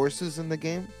there horses in the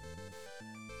game?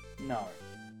 No.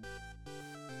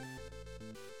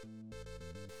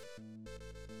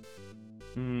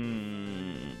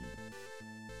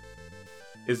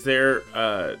 Is there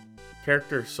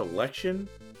character selection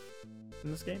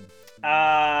in this game?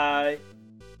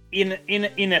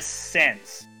 In a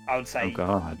sense, I would say. Oh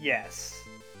God. Yes.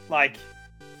 Like.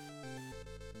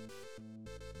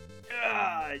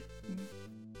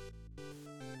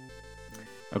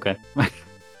 Okay.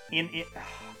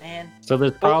 Man. So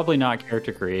there's probably not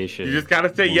character creation. You just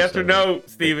gotta say yes or no,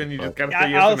 Steven. You just gotta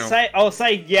say yes or no. I'll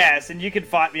say yes, and you can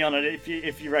fight me on it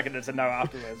if you reckon it's a no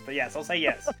afterwards. But yes, I'll say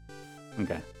yes.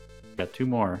 Okay. Got 2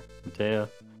 more. Mateo.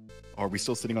 Are we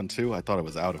still sitting on 2? I thought it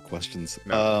was out of questions.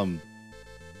 No.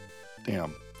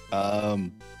 Damn.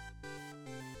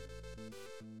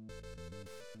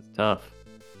 It's tough.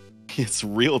 It's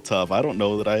real tough. I don't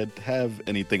know that I have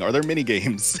anything. Are there mini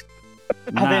games?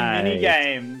 Are there mini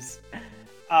games?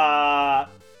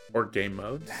 Or game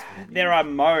modes? There are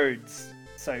modes.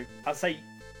 So I'll say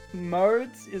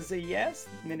modes is a yes.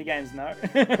 Mini games no.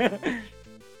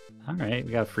 All right,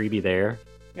 we got a freebie there.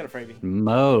 You got a freebie.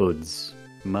 Modes.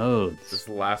 This is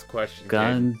the last question.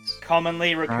 Guns.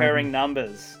 Commonly recurring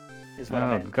numbers.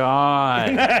 God.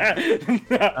 I'm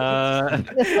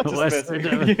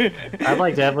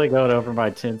like definitely going over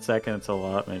my 10 seconds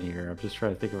allotment here. I'm just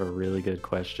trying to think of a really good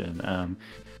question.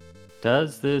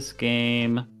 Was this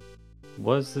game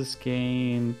does this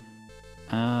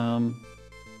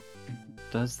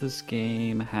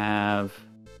game have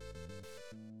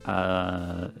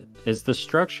is the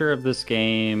structure of this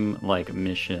game like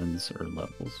missions or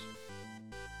levels?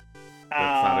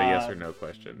 That's not a yes or no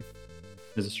question.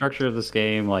 Is the structure of this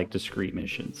game like discrete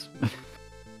missions?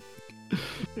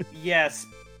 Yes.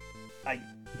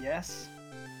 Yes.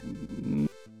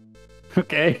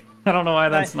 Okay. I don't know why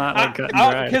that's not like cut and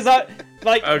dry. Because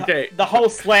the whole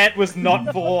slant was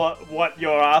not for what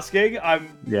you're asking. I'm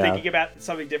thinking about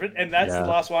something different, and that's the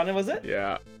last one, was it?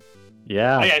 Yeah.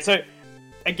 Yeah. Okay, so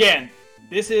again,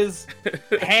 this was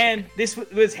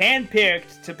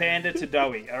handpicked to pander to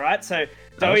Doughy. All right, so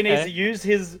Doughy needs to use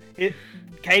his.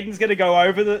 Caden's gonna go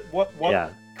over what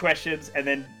questions, and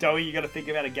then Doughy, you got to think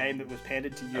about a game that was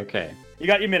pandered to you. Okay. You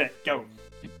got your minute. Go.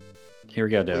 Here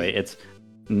we go, Doughy. It's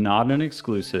not an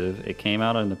exclusive. It came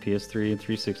out on the PS3 and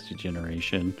 360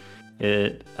 generation.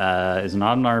 It is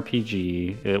not an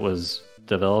RPG. It was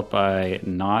developed by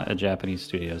not a Japanese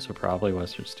studio, so probably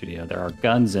Western studio. There are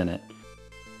guns in it.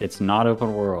 It's not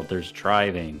open world. There's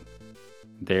driving.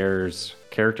 There's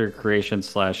character creation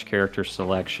 / character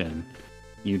selection.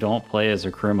 You don't play as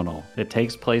a criminal. It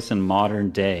takes place in modern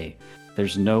day.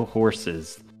 There's no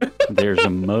horses. There's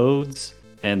modes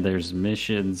and there's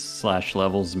missions /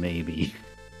 levels maybe.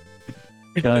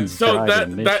 Guns, so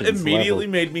driving, that immediately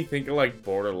made me think of like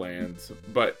Borderlands,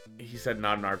 but he said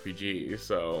not an RPG,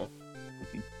 so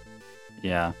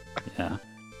yeah.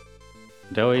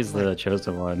 Doughy's the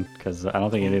chosen one because I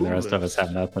don't think any of the rest of us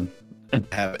have nothing.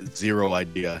 Have zero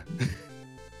idea.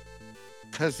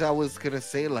 Because I was gonna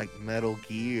say like Metal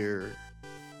Gear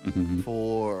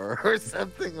 4 or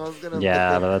something. I was gonna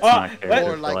but that's not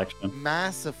character or like selection.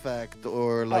 Mass Effect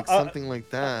or like something like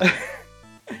that.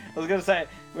 I was gonna say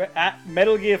at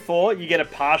Metal Gear 4, you get a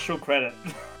partial credit.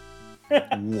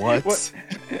 What?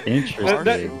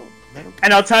 Interesting.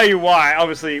 And I'll tell you why.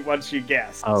 Obviously, once you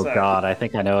guess. Oh God, I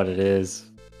think I know what it is,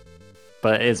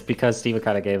 but it's because Steven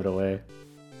kind of gave it away.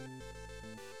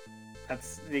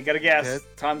 You gotta guess.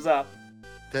 Time's up.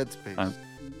 Dead Space.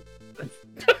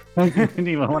 I didn't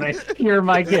even want to hear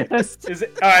my guess. Is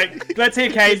it all right? Let's hear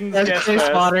Caden's guess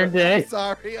first. Modern day. I'm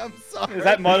sorry. Is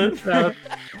that modern? Oh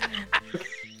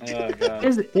God.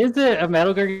 Is it a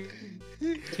Metal Gear?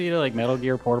 Like Metal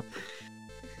Gear Portable?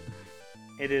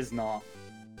 It is not.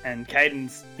 And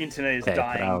Caden's internet is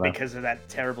dying because of that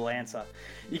terrible answer.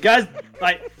 You guys,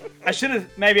 like, I should have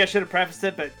prefaced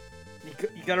it, but you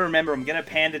got to remember, I'm going to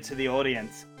pander to the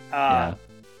audience.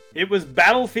 It was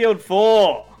Battlefield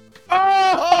 4. Oh!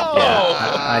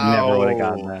 Yeah, I never would have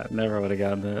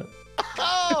gotten that.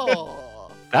 Oh!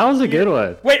 That was a good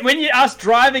one. Wait, when you asked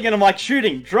driving, and I'm like,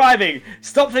 driving.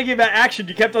 Stop thinking about action.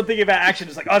 You kept on thinking about action.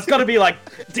 It's like, it's got to be like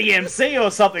DMC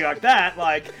or something like that.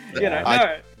 Like,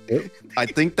 no. I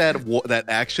think that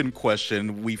action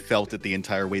question, we felt it the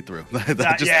entire way through.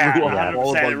 That just threw off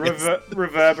all of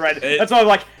reverberated. That's why I'm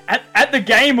like, at the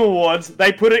Game Awards,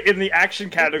 they put it in the action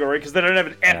category because they don't have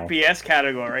an FPS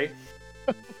category.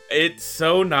 It's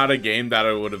so not a game that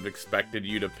I would have expected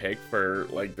you to pick for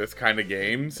like this kind of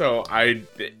game. So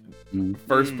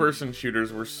first-person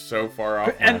shooters were so far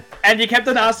off. And you kept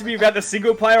on asking me about the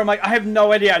single player. I'm like, I have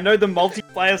no idea. I know the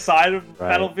multiplayer side of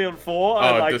Battlefield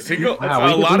 4. The single.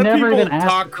 A lot of people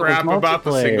talk crap about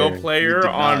the single player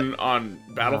on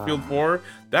Battlefield 4.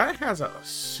 That has a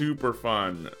super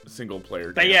fun single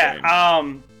player. But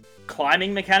game.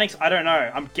 Climbing mechanics. I don't know.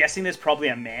 I'm guessing there's probably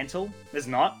a mantle. There's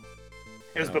not.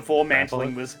 It was before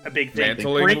mantling was a big thing.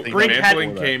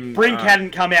 Brink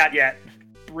hadn't come out yet.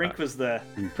 Brink was the...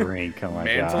 Brink, oh my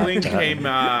mantling God. Came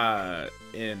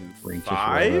in Brink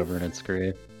 5? Just over in its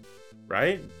grave.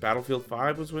 Right? Battlefield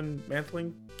 5 was when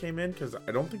mantling came in? Because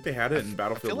I don't think they had it in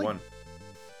Battlefield 1.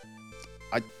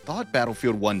 I thought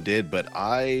Battlefield 1 did, but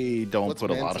I don't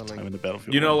put a lot of time into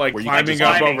Battlefield 1. Like climbing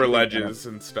up over ledges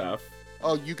and stuff.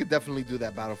 Oh, you could definitely do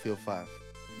that Battlefield 5.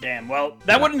 Damn, well,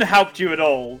 that wouldn't have helped you at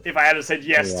all if I had said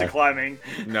yes to climbing.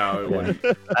 No, it wouldn't.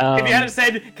 If you had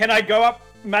said, can I go up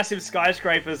massive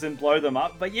skyscrapers and blow them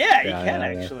up? But you can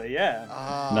actually.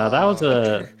 No,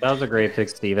 that was a great pick,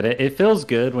 Steve. It feels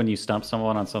good when you stump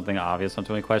someone on something obvious on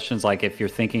 20 questions. Like if you're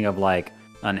thinking of like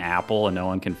an apple and no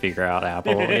one can figure out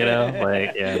apple,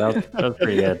 that was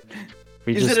pretty good.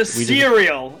 Is it a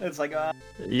cereal? It's like,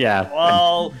 yeah.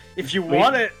 Well, if you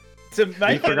want it to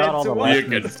make it all the you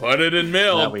can put it in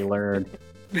milk that we learned.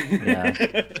 Yeah.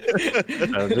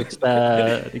 So just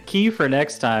the key for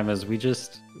next time is we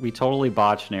totally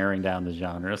botched narrowing down the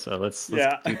genre. So let's keep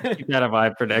that in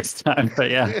mind for next time. But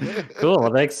yeah, cool.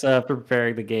 Well, thanks for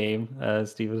preparing the game,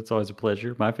 Steven. It's always a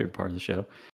pleasure. My favorite part of the show.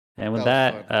 And with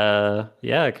that,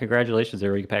 congratulations,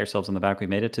 everybody. You can pat yourselves on the back. We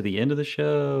made it to the end of the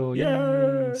show.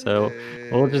 Yay! So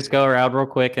we'll just go around real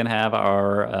quick and have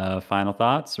our final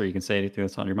thoughts, or you can say anything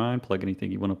that's on your mind, plug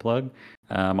anything you want to plug.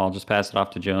 I'll just pass it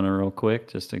off to Jonah real quick,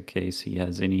 just in case he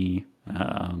has any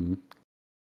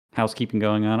housekeeping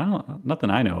going on.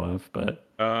 Nothing I know of, but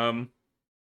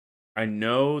I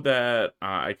know that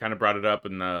I kind of brought it up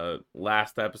in the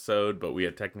last episode, but we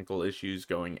had technical issues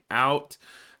going out.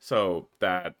 So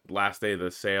that last day of the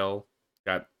sale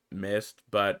got missed,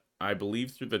 but I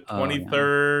believe through the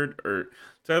 23rd, or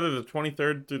it's either the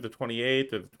 23rd through the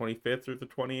 28th or the 25th through the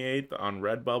 28th on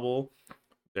Redbubble,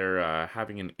 they're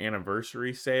having an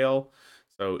anniversary sale.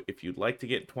 So if you'd like to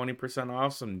get 20%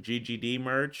 off some GGD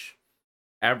merch,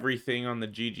 everything on the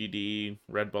GGD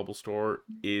Redbubble store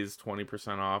is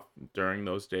 20% off during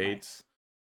those dates.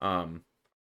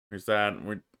 There's that.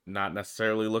 We're not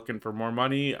necessarily looking for more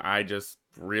money. I just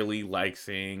really like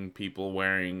seeing people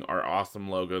wearing our awesome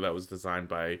logo that was designed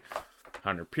by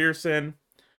Hunter Pearson.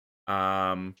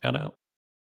 Shout out.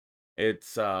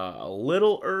 It's a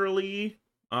little early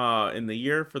in the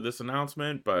year for this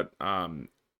announcement, but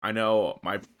I know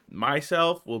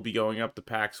myself will be going up to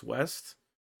PAX West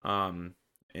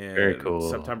in Very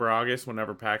cool. September, August,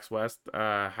 whenever PAX West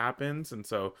happens, and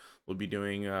so we'll be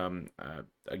doing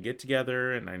a get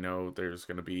together, and I know there's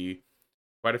going to be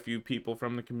quite a few people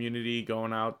from the community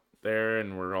going out there,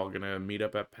 and we're all going to meet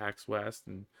up at PAX West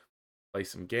and play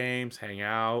some games, hang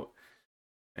out,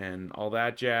 and all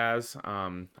that jazz.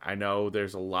 I know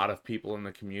there's a lot of people in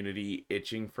the community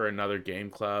itching for another game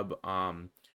club.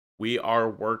 We are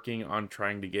working on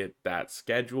trying to get that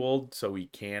scheduled so we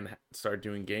can start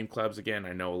doing game clubs again.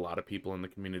 I know a lot of people in the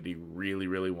community really,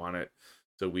 really want it.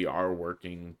 So we are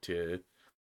working to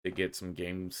get some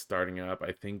games starting up.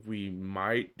 I think we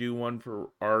might do one for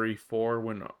RE4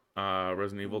 when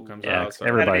Resident Evil comes out. So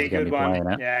everybody's going to be playing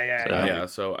it. Yeah.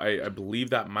 So I believe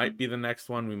that might be the next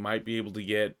one. We might be able to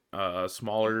get a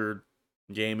smaller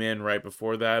game in right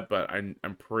before that, but I'm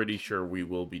pretty sure we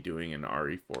will be doing an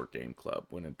RE4 game club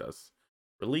when it does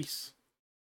release.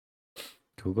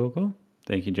 Cool.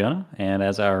 Thank you, Jonah. And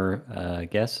as our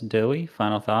guest, Doughy,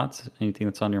 final thoughts? Anything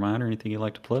that's on your mind or anything you'd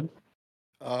like to plug?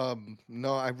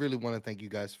 No, I really want to thank you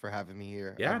guys for having me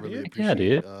here. Yeah, I really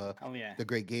appreciate the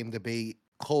great game debate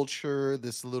culture,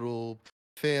 this little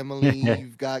family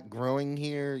you've got growing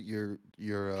here.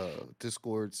 Your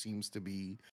Discord seems to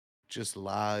be just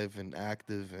live and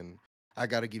active, and I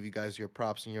got to give you guys your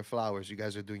props and your flowers. You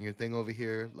guys are doing your thing over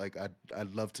here. Like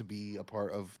I'd love to be a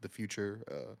part of the future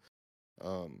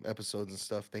episodes and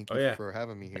stuff. Thank you for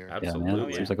having me here. Absolutely. Yeah,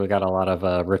 man. Seems like we got a lot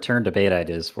of return debate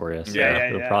ideas for you. So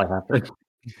it'll probably happen.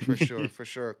 For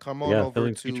sure. Come on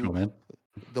over to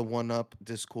the One Up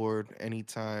Discord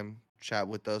anytime. Chat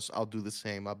with us. I'll do the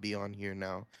same. I'll be on here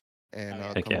now,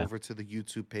 and come over to the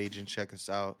YouTube page and check us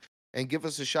out and give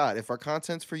us a shot. If our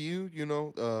content's for you,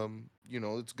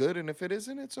 it's good, and if it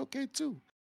isn't, it's okay too.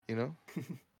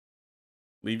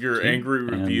 Leave your angry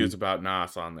reviews about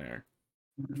Nas on there.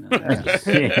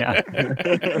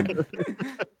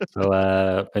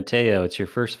 So, Mateo, it's your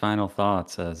first final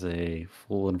thoughts as a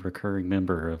full and recurring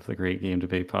member of the Great Game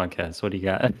Debate podcast. What do you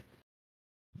got?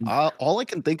 All I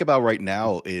can think about right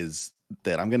now is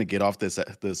that I'm going to get off this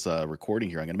recording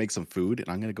here. I'm going to make some food, and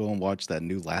I'm going to go and watch that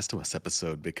new Last of Us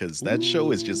episode because that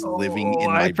show is just living in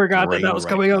my brain. I forgot that was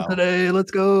coming up today. Let's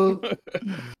go.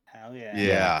 Hell yeah.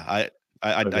 Yeah,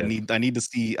 I need to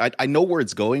see. I know where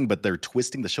it's going, but they're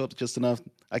twisting the show up just enough.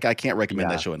 I can't recommend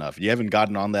that show enough. If you haven't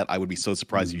gotten on that, I would be so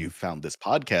surprised if you found this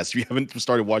podcast. If you haven't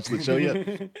started watching the show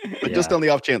yet, but just on the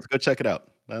off chance, go check it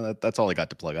out. That's all I got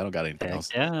to plug. I don't got anything else.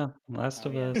 Yeah, Last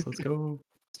of Us. Let's go.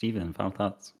 Steven, final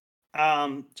thoughts.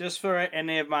 Just for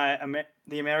any of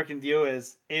the American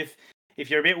viewers, if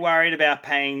you're a bit worried about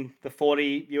paying the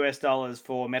 $40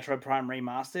 for Metro Prime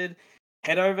Remastered,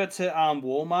 head over to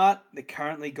Walmart. They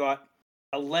currently got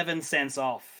 11 cents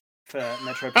off for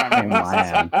Metro Prime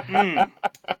Remastered.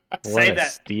 Save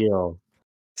that steal.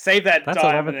 Save that. That's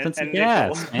 11 cents of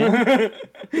gas, man.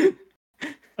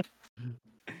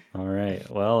 All right.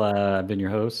 Well, I've been your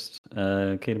host,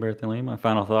 Katie Berthelene. My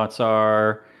final thoughts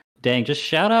are, just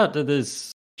shout out to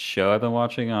this show I've been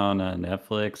watching on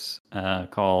Netflix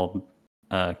called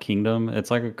Kingdom.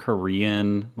 It's like a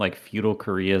Korean, feudal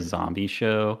Korea zombie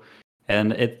show.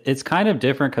 And it's kind of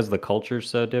different because the culture's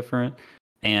so different.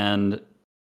 And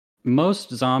most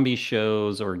zombie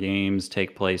shows or games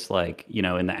take place like,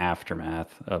 in the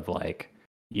aftermath of like,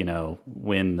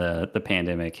 when the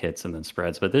pandemic hits and then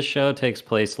spreads. But this show takes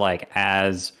place like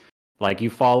as like you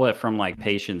follow it from like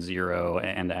patient zero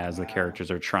and as the characters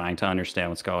are trying to understand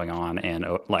what's going on and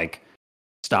like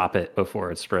stop it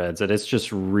before it spreads. And it's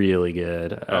just really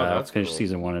good. That's finished cool.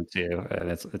 season 1 and 2 and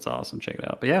it's awesome. Check it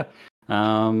out. But yeah.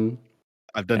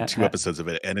 I've done 2 episodes of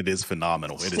it, and it is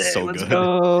phenomenal. It is so let's good.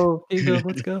 Go.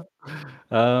 Let's go.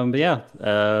 But yeah,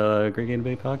 Great Game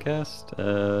Debate Podcast.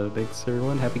 Thanks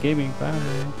everyone. Happy gaming.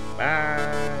 Bye.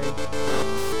 Bye.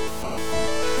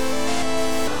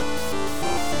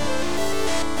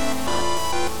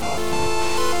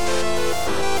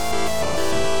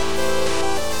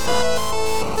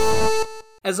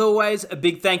 As always, a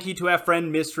big thank you to our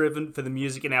friend Misdriven for the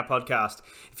music in our podcast.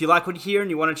 If you like what you hear and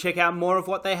you want to check out more of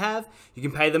what they have, you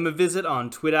can pay them a visit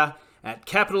on Twitter at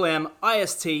MIST_RIVEN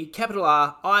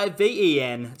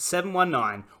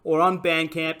 719 or on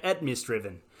Bandcamp at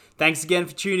Misdriven. Thanks again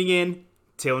for tuning in.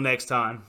 Till next time.